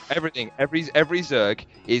 Yeah, everything. Every Zerg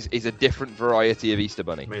is a different variety of Easter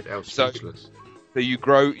bunny. Made out So- speechless. So you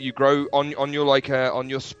grow on your on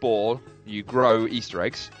your spore, you grow Easter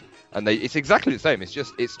eggs, and it's exactly the same. It's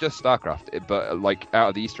just StarCraft, but like out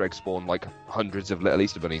of the Easter egg spawn like hundreds of little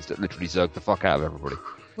Easter bunnies that literally zerg the fuck out of everybody.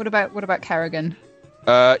 What about Kerrigan?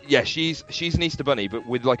 Yeah, she's an Easter bunny, but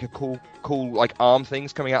with like a cool like arm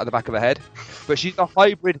things coming out of the back of her head. But she's a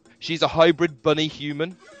hybrid. She's a hybrid bunny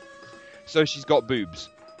human, so she's got boobs.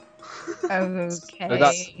 Okay. So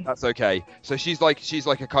that's okay. So she's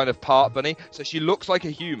like a kind of part bunny. So she looks like a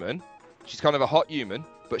human. She's kind of a hot human,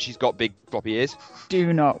 but she's got big floppy ears.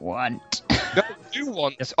 Do not want. No, I do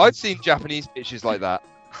want. I've seen Japanese pictures like that.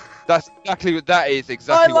 That's exactly what that is.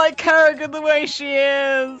 Exactly. I like Kerrigan the way she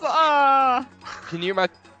is. Ah. Can you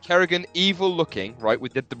imagine Kerrigan evil looking, right,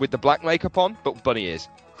 with the black makeup on, but bunny ears?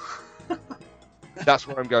 That's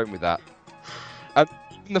where I'm going with that. And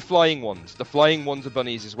even the flying ones are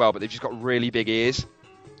bunnies as well, but they've just got really big ears,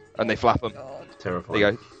 and they flap them. Terrifying.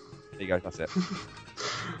 There you go. That's it.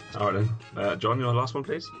 All right then. John, your last one,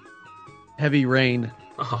 please. Heavy rain.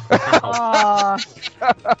 Oh, wow. Ah.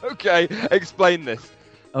 Okay, explain this.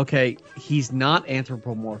 Okay, he's not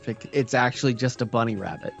anthropomorphic. It's actually just a bunny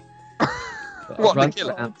rabbit. What, Runs the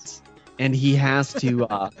killer? around, and he has to.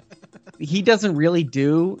 He doesn't really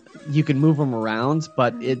do. You can move him around,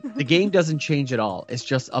 but the game doesn't change at all. It's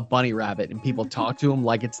just a bunny rabbit, and people talk to him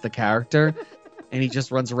like it's the character, and he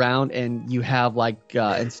just runs around. And you have like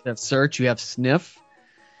instead of search, you have sniff,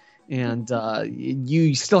 and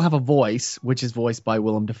you still have a voice, which is voiced by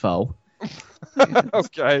Willem Dafoe.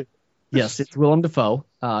 Okay. Yes, it's Willem Dafoe.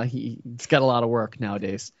 He's got a lot of work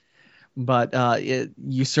nowadays. But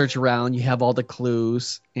you search around, you have all the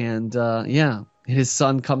clues, and yeah, his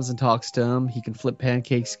son comes and talks to him. He can flip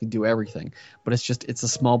pancakes, he can do everything. But it's a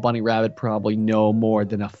small bunny rabbit, probably no more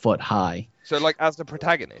than a foot high. So, like, as the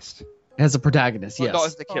protagonist, As a protagonist, yes. not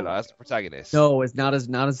as the killer, as the protagonist. No, it's not as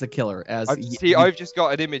the killer. As I've just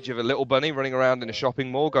got an image of a little bunny running around in a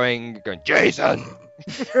shopping mall, going, Jason,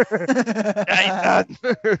 Jason.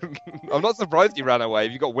 I'm not surprised you ran away.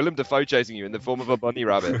 If you got Willem Dafoe chasing you in the form of a bunny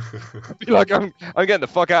rabbit, be like, I'm getting the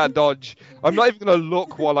fuck out of Dodge. I'm not even gonna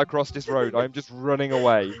look while I cross this road. I'm just running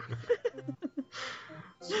away.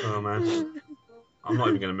 Oh man. I'm not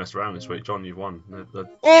even going to mess around this week. John, you've won. The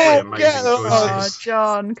Oh, amazing get Oh, choices.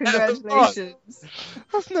 John, congratulations.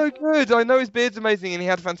 That's no good. I know his beard's amazing and he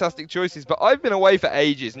had fantastic choices, but I've been away for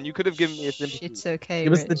ages, and you could have given me a sympathy. It's okay. it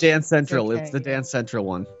was the Rich. Dance Central. okay. It's the Dance Central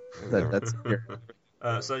one. That's here.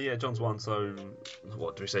 So yeah, John's won. So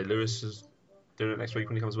what do we say? Lewis is doing it next week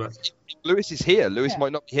when he comes back. Lewis is here. Lewis Yeah.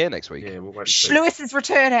 might not be here next week. Yeah, we'll wait. and Shh, see. Lewis's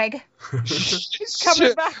return egg. He's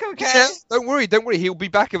coming back, okay? Yeah, don't worry. He'll be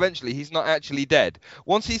back eventually. He's not actually dead.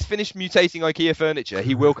 Once he's finished mutating IKEA furniture,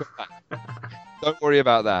 he will come back. Don't worry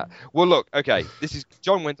about that. Well, look, okay. This is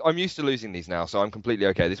John wins. I'm used to losing these now, so I'm completely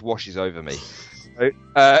okay. This washes over me.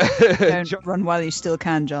 Don't run while you still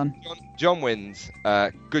can, John. John wins.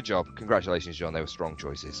 Good job. Congratulations, John. They were strong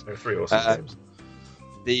choices. There are 3 awesome games.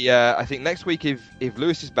 I think next week, if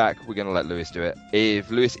Lewis is back, we're going to let Lewis do it.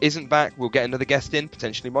 If Lewis isn't back, we'll get another guest in.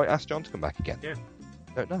 Potentially might ask John to come back again. Yeah.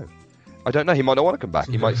 I don't know. He might not want to come back.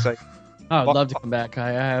 He might say, I would love to come back.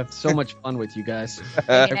 I have so much fun with you guys.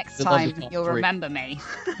 Maybe next I'd love to time talk you'll through it. remember me.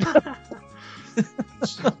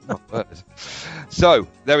 So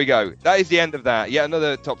there we go. That is the end of that. Yet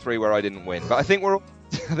another top 3 where I didn't win. But I think we're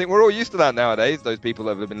all used to that nowadays. Those people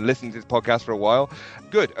that have been listening to this podcast for a while.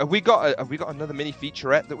 Good. Have we got another mini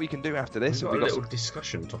featurette that we can do after this? We've got a little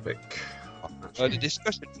discussion topic. The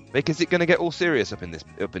discussion topic. Is it going to get all serious up in this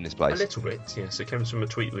place? A little bit, yes. It comes from a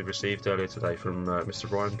tweet we received earlier today from Mr.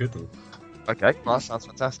 Ryan Goodman. Okay, well, that sounds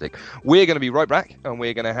fantastic. We're going to be right back, and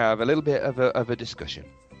we're going to have a little bit of a discussion.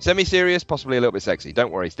 Semi-serious, possibly a little bit sexy.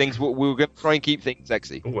 Don't worry. We're going to try and keep things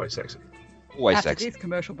sexy. Always sexy. Always After sexy. these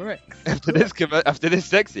commercial breaks. After this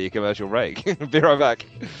sexy commercial break. Be right back.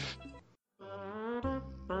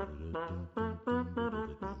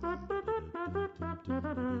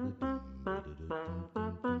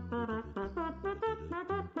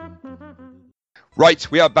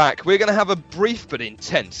 Right, we are back. We're going to have a brief but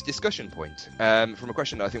intense discussion point from a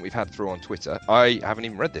question that I think we've had through on Twitter. I haven't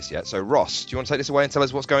even read this yet. So, Ross, do you want to take this away and tell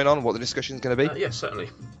us what's going on and what the discussion is going to be? Yes, certainly.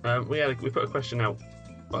 We put a question out,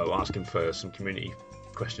 asking for some community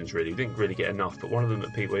questions, really. We didn't really get enough, but one of them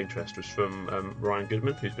that piqued my interest was from Ryan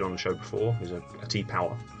Goodman, who's been on the show before, who's a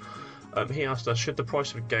T-Power. He asked us, should the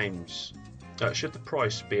price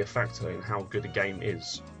be a factor in how good a game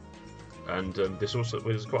is? And there's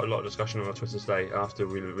quite a lot of discussion on our Twitter today after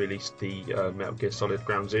we released the Metal Gear Solid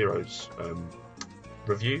Ground Zeroes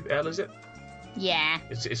review. Elle, is it? Yeah.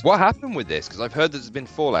 It's What happened with this? Because I've heard there's been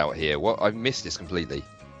fallout here. I've missed this completely.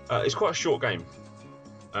 It's quite a short game.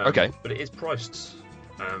 Okay. But it is priced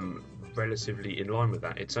relatively in line with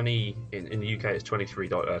that. It's only in the UK it's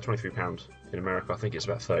 £23. In America I think it's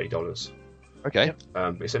about $30. Okay.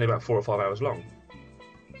 It's only about 4 or 5 hours long.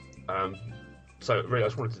 So really I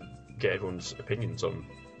just wanted to get everyone's opinions on,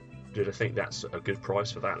 do they think that's a good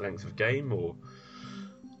price for that length of game, or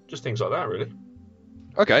just things like that, really.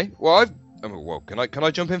 Okay. Well, can I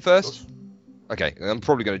jump in first? Okay, I'm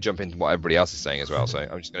probably going to jump into what everybody else is saying as well, so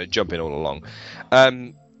I'm just going to jump in all along.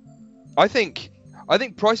 I think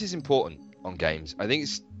price is important on games. I think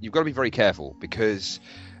you've got to be very careful because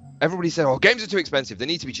everybody says, "Oh, games are too expensive; they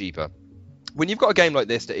need to be cheaper." When you've got a game like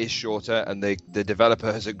this that is shorter and the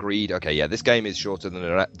developer has agreed, okay, yeah, this game is shorter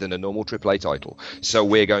than a normal AAA title, so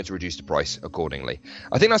we're going to reduce the price accordingly.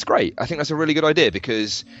 I think that's great. I think that's a really good idea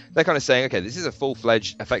because they're kind of saying, okay, this is a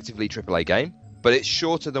full-fledged, effectively AAA game, but it's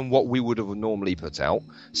shorter than what we would have normally put out.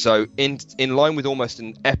 So in line with almost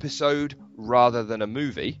an episode rather than a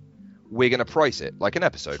movie, we're going to price it like an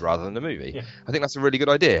episode rather than a movie. Yeah. I think that's a really good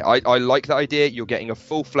idea. I like that idea. You're getting a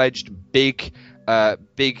full-fledged, big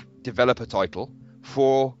developer title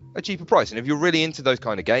for a cheaper price. And if you're really into those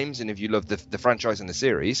kind of games and if you love the franchise and the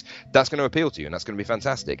series, that's going to appeal to you and that's going to be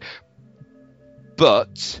fantastic.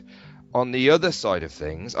 But on the other side of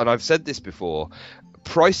things, and I've said this before,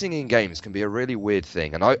 pricing in games can be a really weird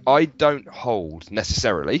thing. And I don't hold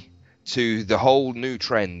necessarily to the whole new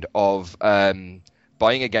trend of buying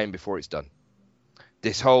a game before it's done.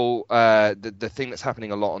 This whole the thing that's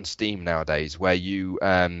happening a lot on Steam nowadays, where you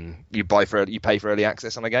pay for early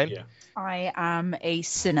access on a game. Yeah. I am a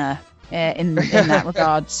sinner in that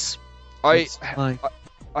regards. I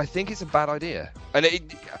think it's a bad idea, and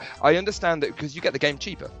I understand that because you get the game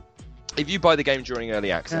cheaper if you buy the game during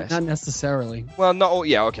early access. Not necessarily. Well, not all.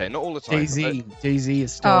 Yeah, okay, not all the time. DayZ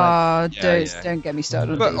is still. Don't get me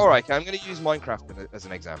started. But all right, I'm going to use Minecraft as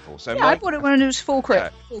an example. So I bought it when it was full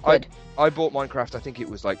quid. I bought Minecraft. I think it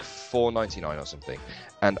was like $4.99 or something,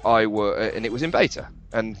 and it was in beta,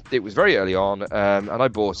 and it was very early on, and I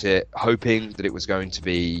bought it hoping that it was going to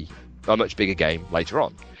be a much bigger game later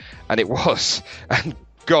on, and it was. And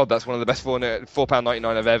God, that's one of the best £4.99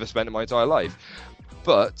 I've ever spent in my entire life.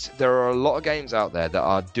 But there are a lot of games out there that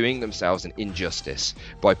are doing themselves an injustice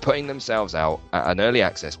by putting themselves out at an early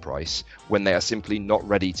access price when they are simply not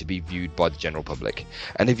ready to be viewed by the general public.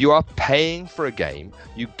 And if you are paying for a game,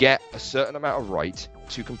 you get a certain amount of right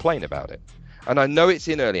to complain about it. And I know it's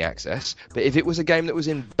in early access, but if it was a game that was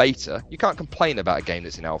in beta, you can't complain about a game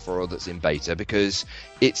that's in alpha or that's in beta because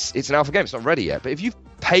it's an alpha game, it's not ready yet. But if you've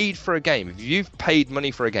paid for a game, if you've paid money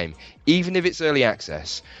for a game, even if it's early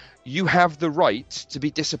access, you have the right to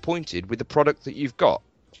be disappointed with the product that you've got.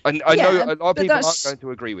 And I know a lot of people aren't going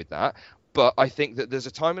to agree with that, but I think that there's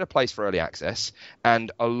a time and a place for early access,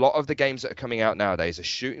 and a lot of the games that are coming out nowadays are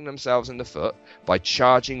shooting themselves in the foot by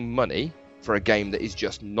charging money for a game that is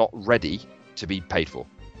just not ready to be paid for.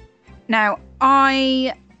 Now,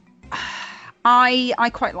 I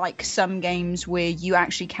quite like some games where you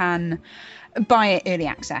actually can buy it early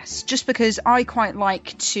access, just because I quite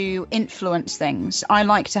like to influence things. I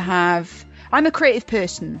like to have I'm a creative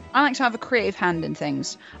person. I like to have a creative hand in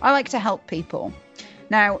things. I like to help people.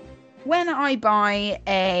 Now, when I buy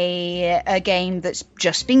a game that's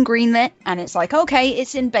just been greenlit and it's like, okay,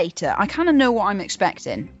 it's in beta, I kind of know what I'm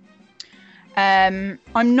expecting. I'm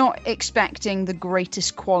not expecting the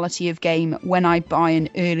greatest quality of game when I buy an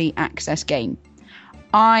early access game.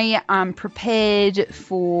 I am prepared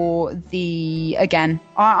for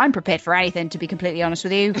I'm prepared for anything, to be completely honest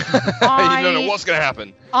with you. You don't know what's going to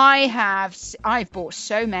happen. I've bought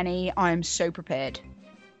so many. I am so prepared.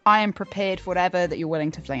 I am prepared for whatever that you're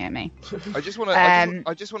willing to fling at me. I just want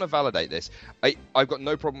to validate this. I've got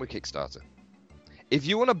no problem with Kickstarter. If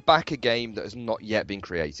you want to back a game that has not yet been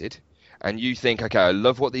created, and you think, okay, I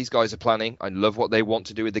love what these guys are planning, I love what they want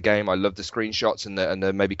to do with the game, I love the screenshots and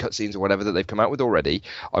the maybe cutscenes or whatever that they've come out with already,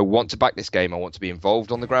 I want to back this game, I want to be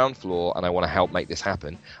involved on the ground floor, and I want to help make this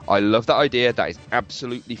happen. I love that idea, that is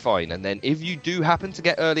absolutely fine. And then if you do happen to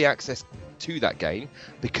get early access to that game,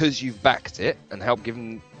 because you've backed it and helped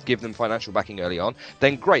give them financial backing early on,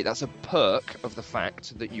 then great, that's a perk of the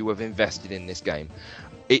fact that you have invested in this game.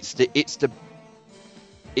 It's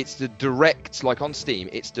the direct, like on Steam,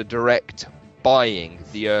 it's the direct buying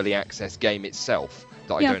the early access game itself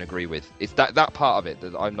that I don't agree with. It's that part of it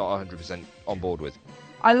that I'm not 100% on board with.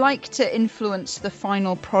 I like to influence the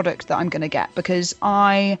final product that I'm going to get because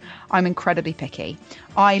I'm incredibly picky.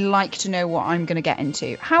 I like to know what I'm going to get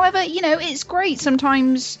into. However, it's great.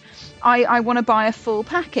 Sometimes I want to buy a full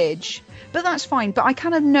package, but that's fine. But I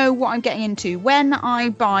kind of know what I'm getting into. When I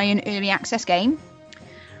buy an early access game,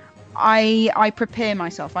 I prepare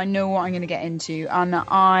myself. I know what I'm going to get into.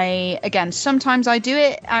 And sometimes I do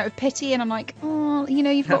it out of pity and I'm like, oh,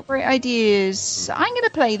 you've got great ideas. I'm going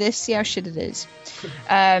to play this, see how shit it is.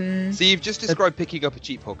 So you've just described picking up a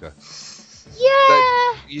cheap hooker.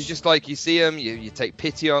 Yeah. You just you see them, you take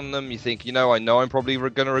pity on them, you think, I know I'm probably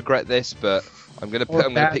going to regret this, but I'm going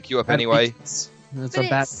to pick you up anyway. It's a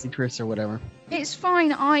bad waitress or whatever. It's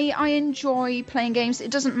fine. I enjoy playing games.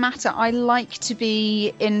 It doesn't matter. I like to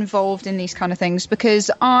be involved in these kind of things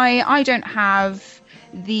because I don't have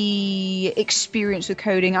the experience with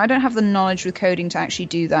coding. I don't have the knowledge with coding to actually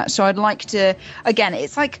do that. So I'd like to, again,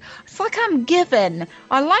 it's like I'm giving.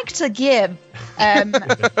 I like to give.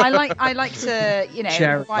 I like to,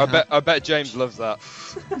 Share. I bet James loves that.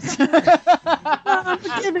 I'm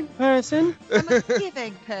a giving person. I'm a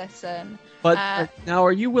giving person. But now,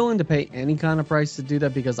 are you willing to pay any kind of price to do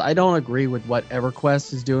that? Because I don't agree with what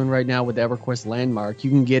EverQuest is doing right now with EverQuest Landmark. You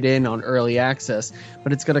can get in on early access,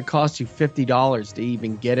 but it's going to cost you $50 to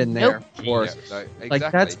even get in there. Nope. Exactly.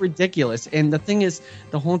 Like, that's ridiculous. And the thing is,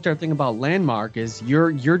 the whole entire thing about Landmark is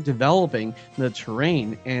you're developing the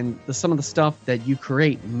terrain, and some of the stuff that you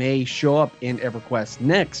create may show up in EverQuest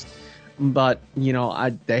next. But,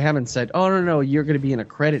 they haven't said, oh, no, you're going to be in a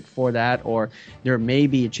credit for that, or there may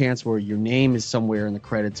be a chance where your name is somewhere in the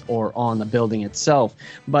credits or on the building itself.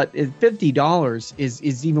 But $50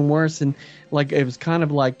 is even worse. And, it was kind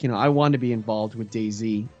of I wanted to be involved with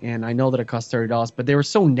DayZ, and I know that it costs $30, but they were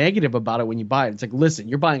so negative about it when you buy it. It's like, listen,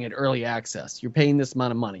 you're buying it early access. You're paying this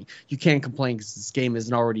amount of money. You can't complain because this game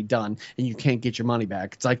isn't already done, and you can't get your money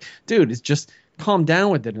back. It's like, dude, it's just calm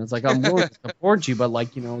down with it. And it's like, I'm willing to support you, but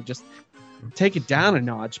just take it down a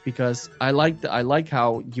notch, because I like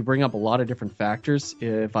how you bring up a lot of different factors.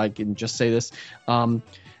 If I can just say this,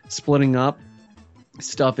 splitting up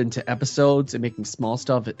stuff into episodes and making small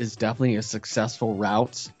stuff is definitely a successful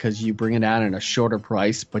route, because you bring it out at a shorter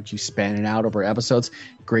price, but you span it out over episodes.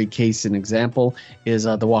 Great case and example is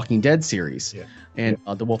the Walking Dead series. Yeah. And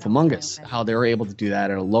The Wolf Among Us, how they were able to do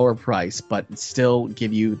that at a lower price, but still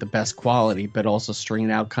give you the best quality, but also string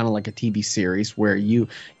it out kind of like a TV series where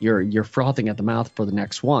you're frothing at the mouth for the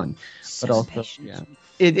next one. But also,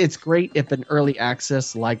 it's great if an early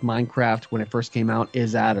access like Minecraft when it first came out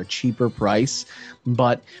is at a cheaper price,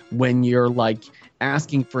 but when you're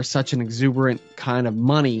asking for such an exuberant kind of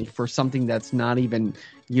money for something that's not even,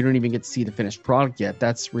 you don't even get to see the finished product yet,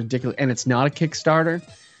 that's ridiculous. And it's not a Kickstarter.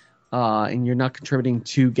 And you're not contributing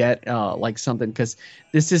to get something, because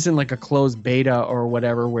this isn't like a closed beta or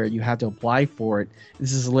whatever where you have to apply for it.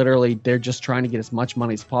 This is literally, they're just trying to get as much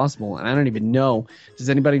money as possible. And I don't even know. Does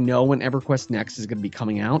anybody know when EverQuest Next is going to be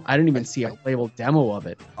coming out? I didn't even see a playable demo of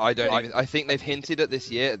it. I think they've hinted at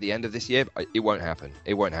the end of this year. But it won't happen.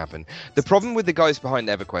 It won't happen. The problem with the guys behind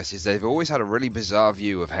EverQuest is they've always had a really bizarre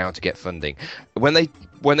view of how to get funding. When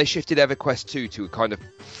they shifted EverQuest 2 to a kind of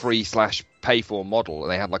free/pay for model,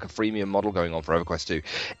 and they had a freemium model going on for EverQuest 2,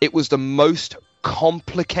 it was the most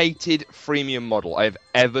complicated freemium model I've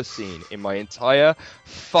ever seen in my entire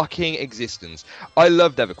fucking existence. I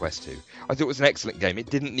loved EverQuest 2. I thought it was an excellent game. It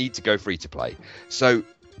didn't need to go free to play. So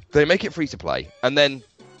they make it free to play, and then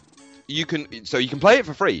you can play it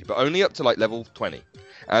for free, but only up to like level 20,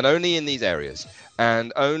 and only in these areas,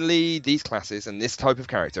 and only these classes and this type of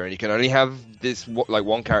character, and you can only have this like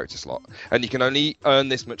one character slot, and you can only earn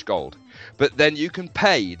this much gold. But then you can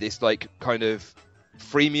pay this like kind of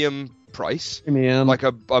freemium price, like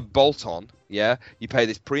a bolt-on. Yeah, you pay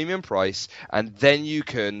this premium price, and then you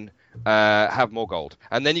can have more gold,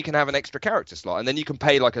 and then you can have an extra character slot, and then you can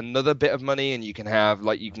pay like another bit of money, and you can have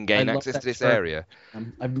like you can gain access to this area.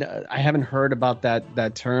 I haven't heard about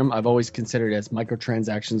that term. I've always considered it as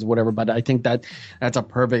microtransactions, whatever. But I think that's a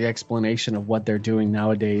perfect explanation of what they're doing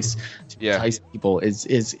nowadays to entice people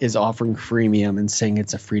is offering freemium and saying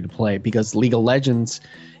it's a free to play, because League of Legends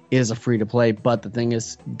is a free to play, but the thing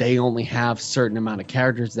is they only have certain amount of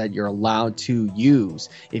characters that you're allowed to use.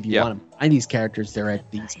 If you want to buy these characters, they're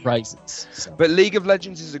at these prices. So. But League of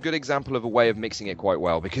Legends is a good example of a way of mixing it quite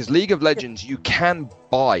well, because League of Legends, you can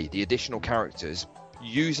buy the additional characters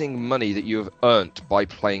using money that you have earned by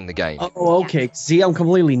playing the game. Oh, okay. See, I'm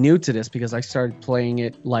completely new to this because I started playing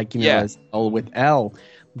it like, as with L,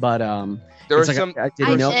 but there are some.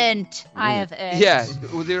 I have earned. Yeah,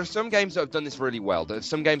 well, there are some games that have done this really well. There are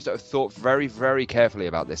some games that have thought very, very carefully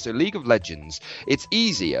about this. So League of Legends, it's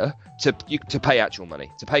easier to pay actual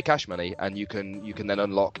money, to pay cash money, and you can then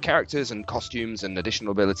unlock characters and costumes and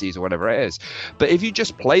additional abilities or whatever it is. But if you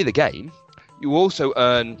just play the game, you also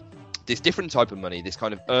earn this different type of money, this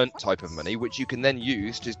kind of earned type of money, which you can then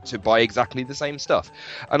use to buy exactly the same stuff.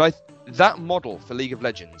 And that model for League of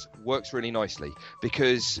Legends works really nicely,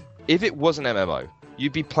 because if it was an MMO,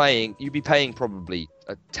 you'd be paying probably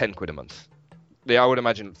 £10 a month. I would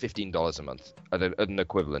imagine $15 a month at an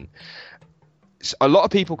equivalent. So a lot of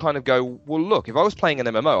people kind of go, well, look, if I was playing an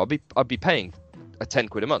MMO, I'd be paying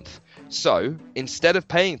 £10 a month. So instead of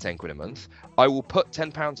paying £10 a month, I will put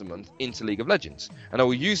 £10 a month into League of Legends, and I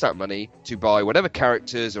will use that money to buy whatever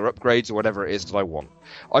characters or upgrades or whatever it is that I want.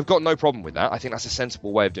 I've got no problem with that. I think that's a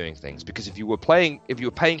sensible way of doing things, because if you were paying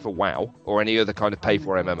for WoW or any other kind of pay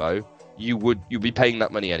for MMO, you'd be paying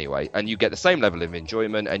that money anyway, and you get the same level of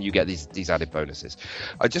enjoyment, and you get these added bonuses.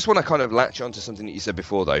 I just want to kind of latch on to something that you said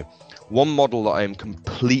before, though. One model that I am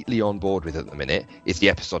completely on board with at the minute is the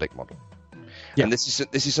episodic model. Yeah. And this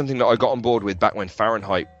is something that I got on board with back when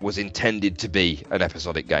Fahrenheit was intended to be an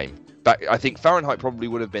episodic game. I think Fahrenheit probably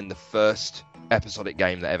would have been the first episodic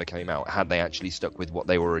game that ever came out had they actually stuck with what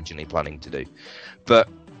they were originally planning to do. But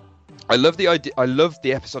I love the idea. I love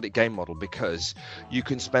the episodic game model because you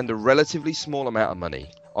can spend a relatively small amount of money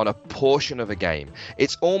on a portion of a game.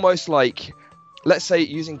 It's almost like, let's say,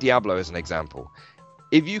 using Diablo as an example,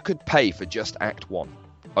 if you could pay for just Act 1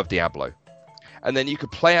 of Diablo, and then you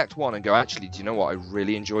could play Act 1 and go, actually, do you know what? I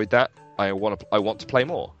really enjoyed that. I want to play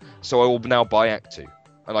more. So I will now buy Act 2.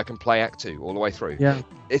 And I can play Act 2 all the way through. Yeah.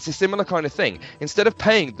 It's a similar kind of thing. Instead of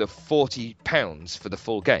paying the £40 for the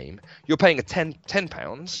full game, you're paying a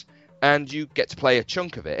 £10 and you get to play a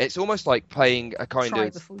chunk of it. It's almost like playing a kind Try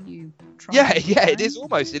of... before you try. Yeah, it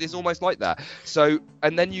is almost like that. So,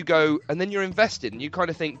 and then you go, and then you're invested, and you kind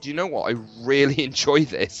of think, do you know what? I really enjoy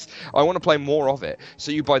this. I want to play more of it.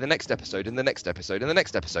 So you buy the next episode, and the next episode, and the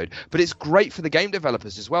next episode. But it's great for the game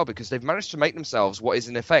developers as well, because they've managed to make themselves what is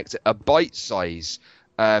in effect a bite-size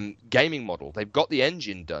gaming model. They've got the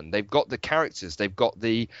engine done, they've got the characters, they've got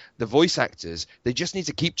the voice actors. They just need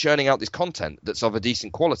to keep churning out this content that's of a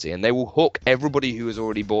decent quality, and they will hook everybody who has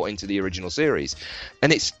already bought into the original series.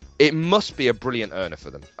 And it must be a brilliant earner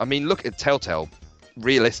for them. I mean, look at Telltale.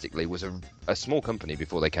 Realistically, was a small company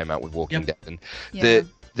before they came out with Walking Dead, and the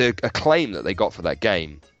acclaim that they got for that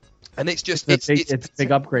game. And it's just it's a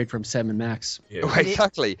big upgrade from 7 Max. Yeah.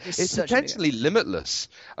 Exactly. It's potentially limitless.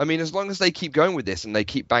 I mean, as long as they keep going with this and they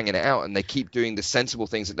keep banging it out and they keep doing the sensible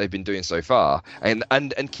things that they've been doing so far,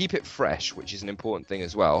 and keep it fresh, which is an important thing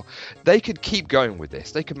as well, they could keep going with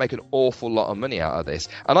this. They could make an awful lot of money out of this,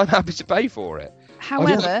 and I'm happy to pay for it.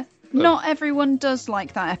 However, not everyone does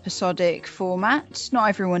like that episodic format. Not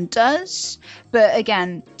everyone does. But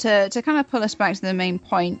again, to kind of pull us back to the main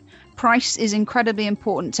point, price is incredibly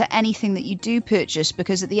important to anything that you do purchase,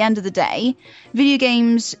 because at the end of the day, video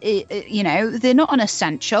games, they're not an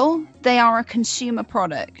essential. They are a consumer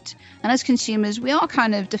product. And as consumers, we are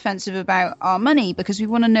kind of defensive about our money because we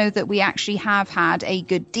want to know that we actually have had a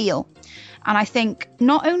good deal. And I think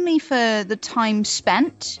not only for the time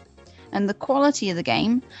spent and the quality of the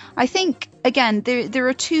game, I think, again, there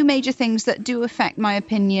are two major things that do affect my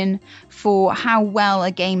opinion for how well a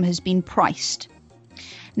game has been priced.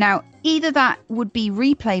 Now, either that would be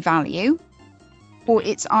replay value or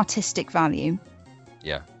its artistic value.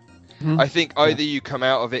 Yeah. Mm-hmm. I think either you come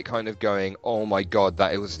out of it kind of going, oh my God,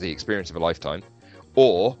 that was the experience of a lifetime,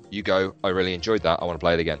 or you go, I really enjoyed that, I want to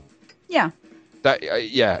play it again. Yeah. That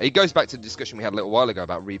it goes back to the discussion we had a little while ago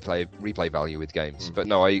about replay value with games. But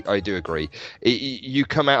no, I do agree. You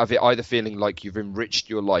come out of it either feeling like you've enriched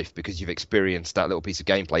your life because you've experienced that little piece of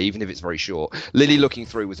gameplay, even if it's very short. Lily Looking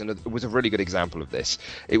Through was a really good example of this.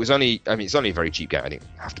 It was only a very cheap game. I didn't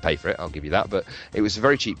have to pay for it, I'll give you that, but it was a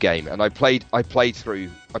very cheap game, and I played through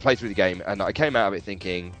the game, and I came out of it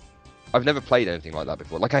thinking, I've never played anything like that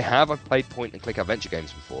before. Like I've played point and click adventure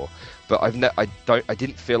games before, but I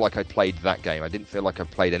didn't feel like I'd played that game. I didn't feel like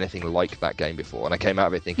I'd played anything like that game before, and I came out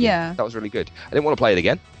of it thinking, that was really good. I didn't want to play it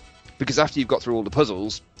again, because after you've got through all the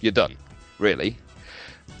puzzles, you're done, really.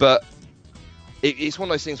 But it's one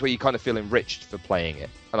of those things where you kind of feel enriched for playing it,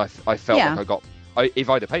 and I felt like if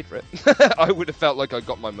I'd have paid for it, I would have felt like I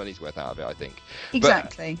got my money's worth out of it, I think.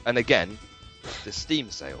 Exactly. And again, the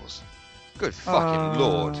Steam sales. Good fucking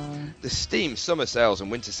lord. The Steam summer sales and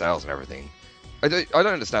winter sales and everything. I don't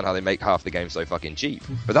understand how they make half the games so fucking cheap.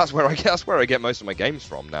 But that's where I get most of my games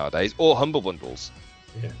from nowadays. Or Humble Bundles.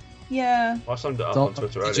 Yeah. I summed it up on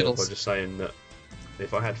Twitter earlier by just saying that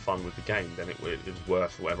if I had fun with the game, then it was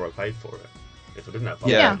worth whatever I paid for it. If I didn't have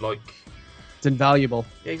fun, like... It's invaluable.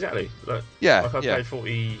 Yeah, exactly. Like I paid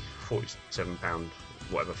 £47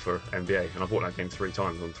 whatever for NBA, and I bought that game 3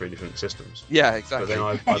 times on 3 different systems. Yeah, exactly.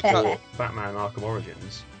 But then I bought Batman Arkham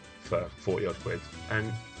Origins for 40 odd quid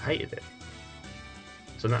and hated it.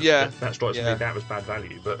 So that strikes me that was bad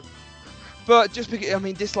value. But just because,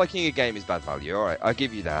 disliking a game is bad value. All right, I'll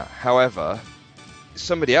give you that. However,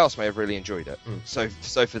 somebody else may have really enjoyed it. So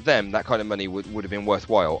for them, that kind of money would have been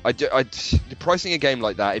worthwhile. Pricing a game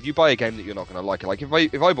like that, if you buy a game that you're not going to like if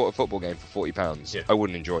I bought a football game for £40, I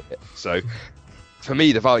wouldn't enjoy it. So for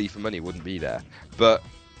me, the value for money wouldn't be there. But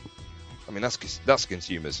that's a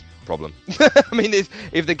consumer's problem.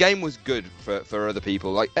 If the game was good for other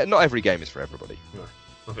people, like not every game is for everybody.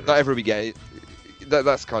 No, not every game.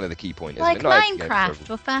 That's kind of the key point, isn't like it? Not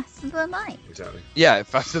Minecraft or Faster Than Light. Exactly. Yeah,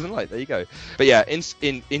 Faster Than Light. There you go. But yeah,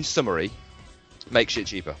 in summary, make shit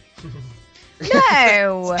cheaper.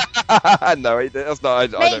 No. No, that's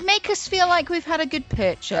not. Make us feel like we've had a good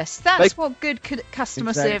purchase. That's what good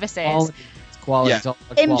customer service is. Quality.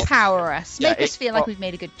 Empower us. Make us feel like we've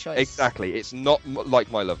made a good choice. Exactly. It's not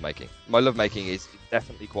like my lovemaking. My lovemaking is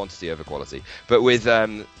definitely quantity over quality. But with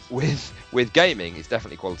gaming, it's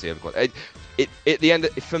definitely quality over quality. At the end,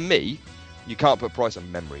 for me, you can't put price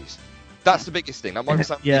on memories. That's the biggest thing. That might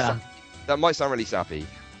sound that might sound really sappy,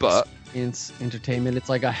 but it's entertainment. It's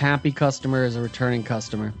like a happy customer is a returning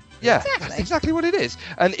customer. Yeah, exactly. That's exactly what it is.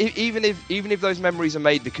 And even if those memories are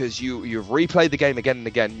made because you've replayed the game again and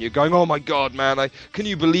again, you're going, oh my god, man, can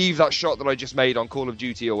you believe that shot that I just made on Call of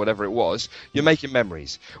Duty or whatever it was? You're making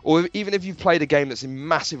memories. Or even if you've played a game that's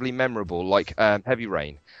massively memorable, like Heavy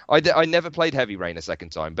Rain. I never played Heavy Rain a second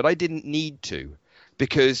time, but I didn't need to,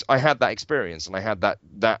 because I had that experience and I had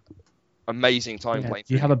that amazing time playing.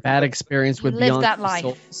 If you have a bad experience with Beyond that Two life.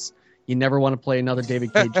 Souls, you never want to play another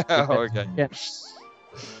David Cage. Okay.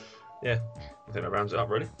 Yeah, I think that rounds it up,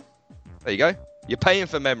 really. There you go. You're paying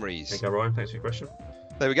for memories. Thank you, Ryan. Thanks for your question.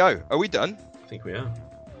 There we go. Are we done? I think we are.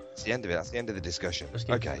 That's the end of it. That's the end of the discussion. Let's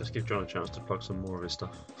give John a chance to plug some more of his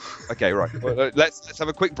stuff. Okay, right. Well, let's have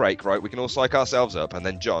a quick break, right? We can all psych ourselves up, and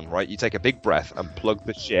then John, right, you take a big breath and plug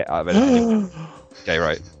the shit out of it. Okay,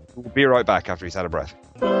 right. We'll be right back after he's had a breath.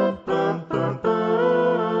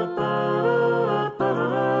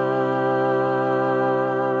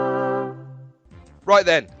 Right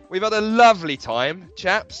then, we've had a lovely time,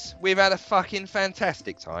 chaps. We've had a fucking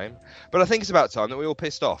fantastic time. But I think it's about time that we all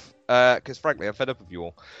pissed off. Because frankly, I'm fed up with you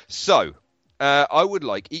all. So, I would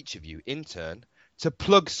like each of you, in turn, to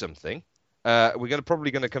plug something. We're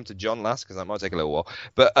probably going to come to John last, because that might take a little while.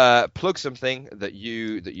 But plug something that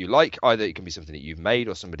you like. Either it can be something that you've made,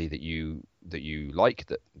 or somebody that you like,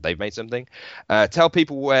 that they've made something. Tell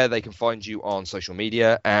people where they can find you on social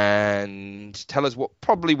media, and tell us what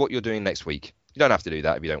you're doing next week. You don't have to do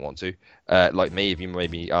that if you don't want to. Like me, if you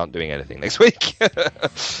maybe aren't doing anything next week.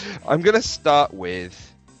 I'm going to start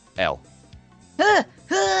with Elle.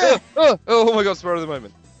 Oh my god, spur of the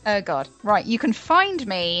moment. Oh god. Right, you can find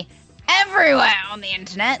me everywhere on the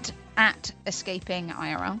internet at Escaping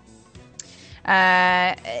IRL.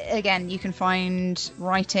 Again, you can find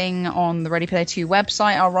writing on the Ready Player 2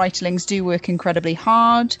 website. Our writelings do work incredibly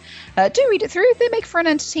hard. Do read it through. They make for an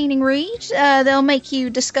entertaining read. They'll make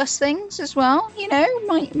you discuss things as well. You know,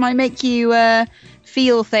 might make you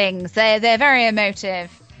feel things. They're very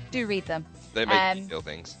emotive. Do read them. They make you feel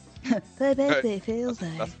things. They make me feel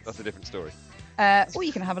things. That's a different story. Or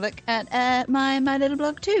you can have a look at my little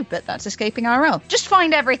blog too, but that's Escaping IRL. Just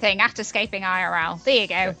find everything at Escaping IRL. There you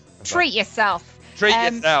go. Treat yourself. Treat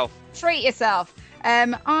yourself. Treat yourself.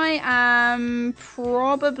 I am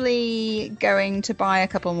probably going to buy a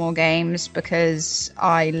couple more games because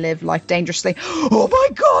I live life dangerously. Oh my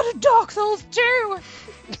god, Dark Souls 2!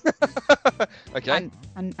 Okay.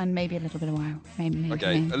 And maybe a little bit of WoW. Maybe.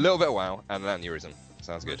 Okay, a little bit of WoW and an aneurysm.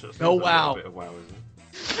 Sounds good. Oh, wow. A bit of wow, isn't it?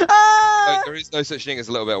 No, there is no such thing as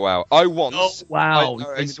a little bit of WoW. I once. Oh, wow.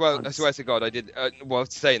 I swear to God, I did. Well,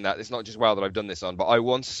 saying that, it's not just WoW that I've done this on, but I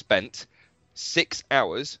once spent 6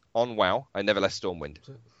 hours on WoW. I never left Stormwind.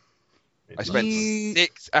 I spent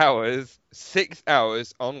 6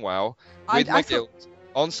 hours on WoW with my guild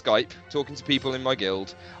on Skype, talking to people in my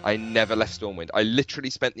guild. I never left Stormwind. I literally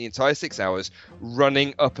spent the entire 6 hours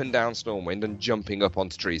running up and down Stormwind and jumping up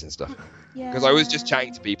onto trees and stuff. Because I was just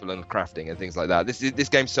chatting to people and crafting and things like that. This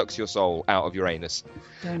game sucks your soul out of your anus.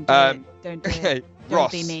 Don't do it. Don't do Okay, it. Don't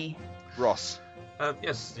Ross. be me. Ross.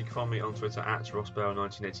 Yes, you can find me on Twitter at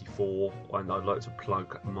RossBell1984, and I'd like to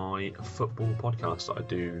plug my football podcast that I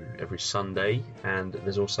do every Sunday. And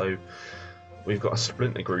there's also, we've got a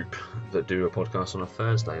splinter group that do a podcast on a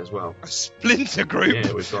Thursday as well. A splinter group?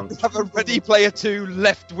 Yeah, we've gone. We have a Ready Player 2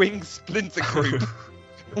 left-wing splinter group.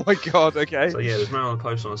 Oh my god, okay. So yeah, there's Man on the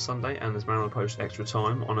Post on a Sunday, and there's Man on the Post Extra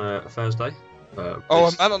Time on a Thursday. A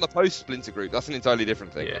Man on the Post splinter group. That's an entirely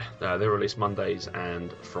different thing. Yeah, they're released Mondays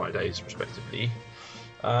and Fridays, respectively.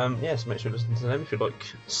 So make sure you listen to them if you like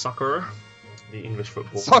soccer, the English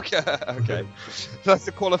football. Soccer, okay. Let's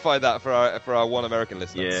qualify that for our one American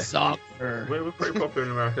listeners. Yeah. Soccer. We're pretty popular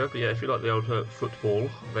in America, but yeah, if you like the old football,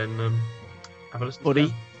 then have a listen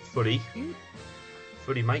Footy. to them.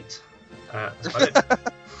 Footy, mate. That's about it.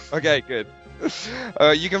 Okay, good.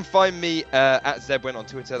 You can find me at Zebwen on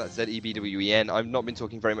Twitter. That's ZEBWEN. I've not been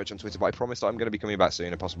talking very much on Twitter, but I promise I'm going to be coming back soon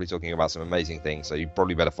and possibly talking about some amazing things. So you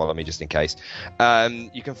probably better follow me just in case.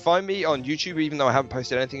 You can find me on YouTube, even though I haven't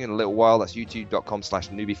posted anything in a little while. That's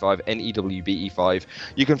youtube.com/Newbie5, NEWBE5.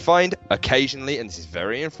 You can find occasionally, and this is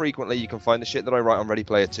very infrequently, you can find the shit that I write on Ready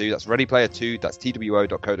Player 2. That's Ready Player 2. That's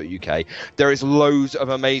TWO.co.uk. There is loads of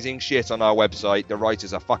amazing shit on our website. The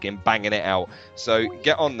writers are fucking banging it out. So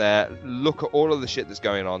get on there, look at all of the shit that's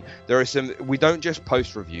going on. There is we don't just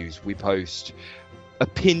post reviews, we post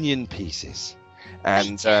opinion pieces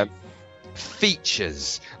and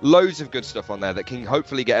features, loads of good stuff on there that can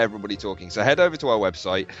hopefully get everybody talking. So head over to our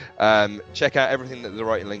website, check out everything that the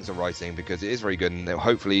writing are writing, because it is very good and they'll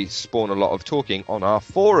hopefully spawn a lot of talking on our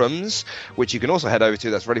forums, which you can also head over to.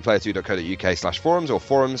 That's readyplayer2.co.uk/forums or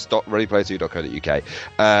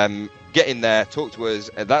forums.readyplayer2.co.uk. Get in there, talk to us.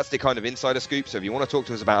 That's the kind of insider scoop. So if you want to talk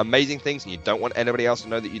to us about amazing things and you don't want anybody else to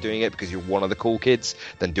know that you're doing it because you're one of the cool kids,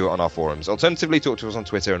 then do it on our forums. Alternatively, talk to us on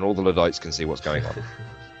Twitter and all the Luddites can see what's going on.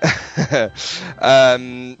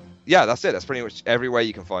 Yeah, that's it. That's pretty much everywhere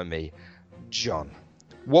you can find me. John,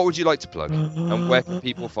 what would you like to plug? And where can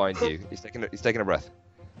people find you? He's taking a breath.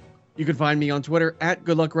 You can find me on Twitter at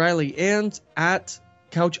GoodluckRiley and at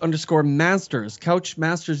couch_masters.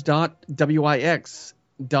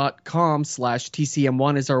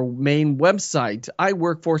 couchmasters.wix.com/TCM1 is our main website. I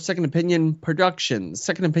work for Second Opinion Productions,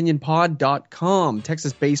 secondopinionpod.com,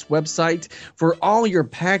 Texas-based website for all your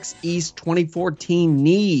PAX East 2014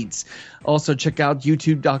 needs. Also check out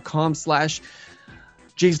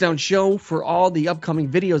youtube.com/JaysDown Show for all the upcoming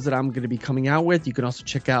videos that I'm going to be coming out with. You can also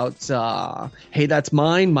check out Hey That's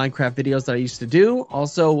Mine, Minecraft videos that I used to do.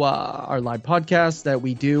 Also our live podcast that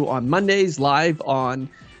we do on Mondays live on...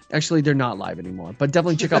 Actually, they're not live anymore, but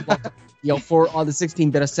definitely check out for all the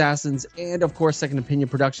 16-bit assassins, and of course Second Opinion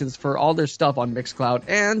Productions for all their stuff on Mixcloud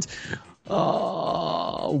and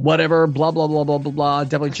whatever, blah blah blah blah blah blah.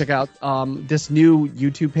 Definitely check out this new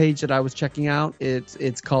YouTube page that I was checking out.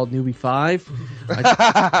 It's called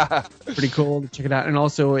Newbie5. Pretty cool. Check it out. And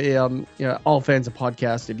also, all fans of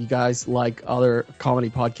podcasts, if you guys like other comedy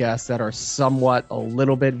podcasts that are somewhat a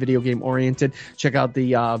little bit video game oriented, check out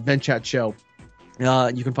the VentChat Show.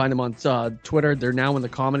 You can find them on Twitter. They're now in the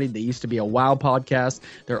comedy. They used to be a WoW podcast.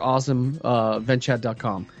 They're awesome.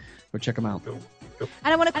 Ventchat.com. Go check them out.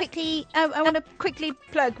 And I want to quickly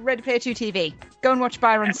plug Ready Player 2 TV. Go and watch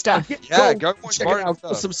Byron's stuff. Yeah, go watch check Byron's it out.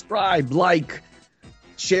 stuff. Subscribe, like,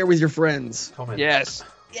 share with your friends. Comment. Yes.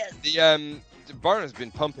 Byron has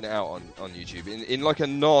been pumping it out on YouTube in like a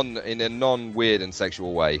non weird and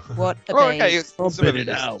sexual way. What a okay, Pumping it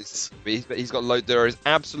out. He's got there is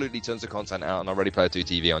absolutely tons of content out on our Ready Player 2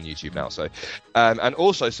 TV on YouTube now. So, and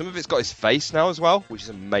also some of it's got his face now as well, which is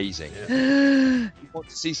amazing. Yeah. You want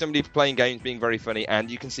to see somebody playing games being very funny, and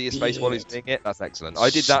you can see his face while he's doing it. That's excellent.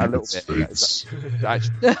 I did that a little bit. It's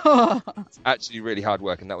actually really hard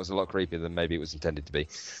work, and that was a lot creepier than maybe it was intended to be.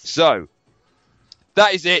 So,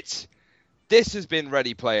 that is it. This has been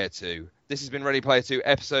Ready Player 2. This has been Ready Player 2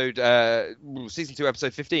 season 2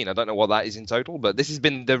 episode 15. I don't know what that is in total, but this has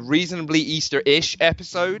been the reasonably Easter-ish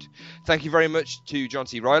episode. Thank you very much to John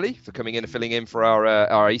C. Reilly for coming in and filling in for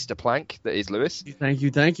our Easter plank that is Lewis. Thank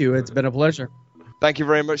you. It's been a pleasure. Thank you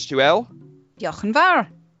very much to Elle. Jochen var.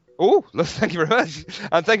 Oh, thank you very much.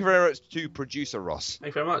 And thank you very much to producer Ross.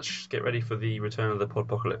 Thank you very much. Get ready for the return of the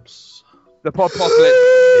Podpocalypse. The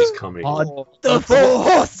Podpocalypse is coming. The four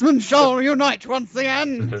horsemen shall unite once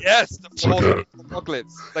again. Yes, the four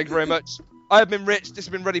Podpocalypse. Thank you very much. I have been Rich. This has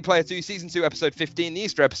been Ready Player 2, Season 2, Episode 15, the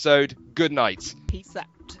Easter episode. Good night. Peace out.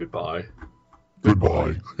 Goodbye.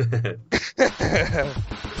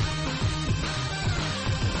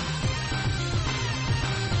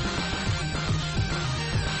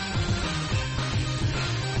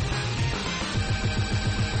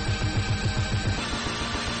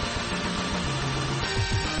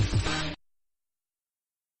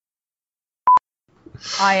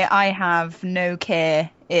 I have no care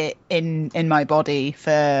in my body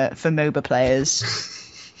for MOBA players.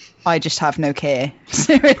 I just have no care.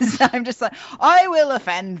 Seriously, I'm just like, I will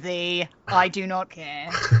offend thee. I do not care.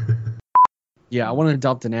 Yeah, I want to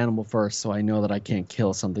adopt an animal first, so I know that I can't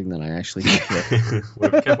kill something that I actually can kill.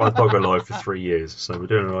 We've kept my dog alive for 3 years, so we're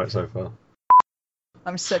doing alright so far.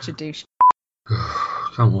 I'm such a douche.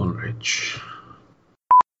 Come on, Rich.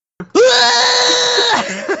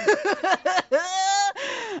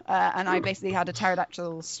 And I basically had a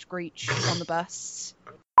pterodactyl screech on the bus.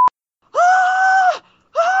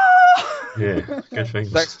 Yeah, good thing.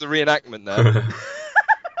 Thanks for the reenactment there.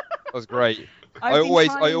 That was great. I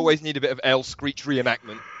always need a bit of Elle Screech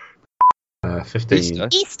reenactment. 15.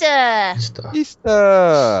 Easter.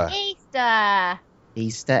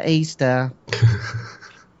 Easter.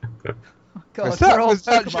 God, Was we're all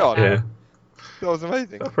that Pokemon John? now. Yeah, That was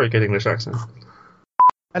amazing. got a pretty good English accent.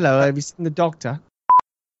 Hello, have you seen the doctor?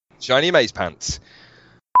 Shiny Maze Pants.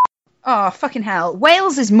 Oh, fucking hell.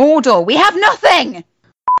 Wales is Mordor. We have nothing!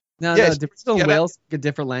 No, Yes, still yeah, Wales, a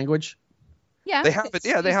different language. Yeah, They have it.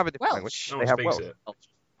 Yeah, they have a different Welsh. language. No They one have speaks Welsh.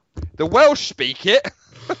 it. The Welsh speak it.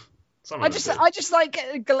 Some I of them just do.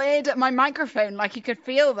 like glared at my microphone like you could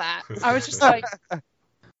feel that. I was just like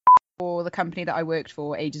for the company that I worked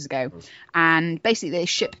for ages ago, and basically they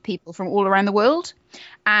ship people from all around the world,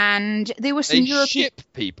 and there were some They European. ship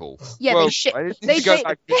people. Yeah, Well, they ship. I just need They, to go they,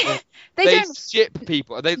 back to- they they don't. ship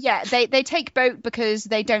people. Are they, Yeah, they take boat because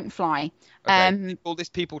they don't fly. okay. They call this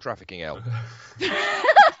people trafficking, Elle.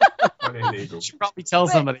 Illegal. You should probably tell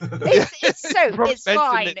somebody. It's so Probably it's mention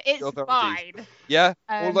fine. it to It's the authorities. fine. Yeah,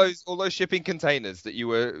 Um, all those shipping containers that you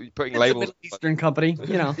were putting It's a labels. Middle Eastern company,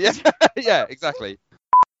 you know. Yeah, yeah, exactly.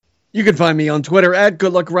 You can find me on Twitter at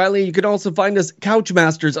GoodLuckRiley. You can also find us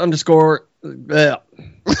Couchmasters _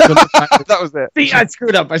 That was it. See, I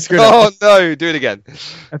screwed up. Oh no, do it again.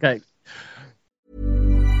 Okay.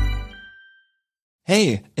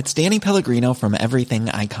 Hey, it's Danny Pellegrino from Everything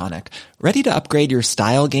Iconic. Ready to upgrade your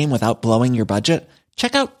style game without blowing your budget?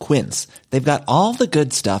 Check out Quince. They've got all the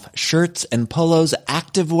good stuff, shirts and polos,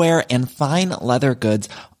 activewear, and fine leather goods,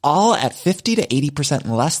 all at 50 to 80%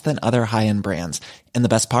 less than other high-end brands. And the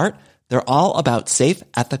best part? They're all about safe,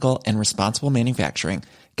 ethical, and responsible manufacturing.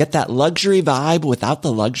 Get that luxury vibe without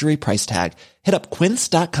the luxury price tag. Hit up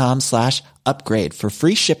quince.com/upgrade for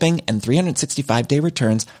free shipping and 365-day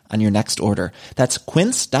returns on your next order. That's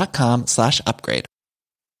quince.com/upgrade.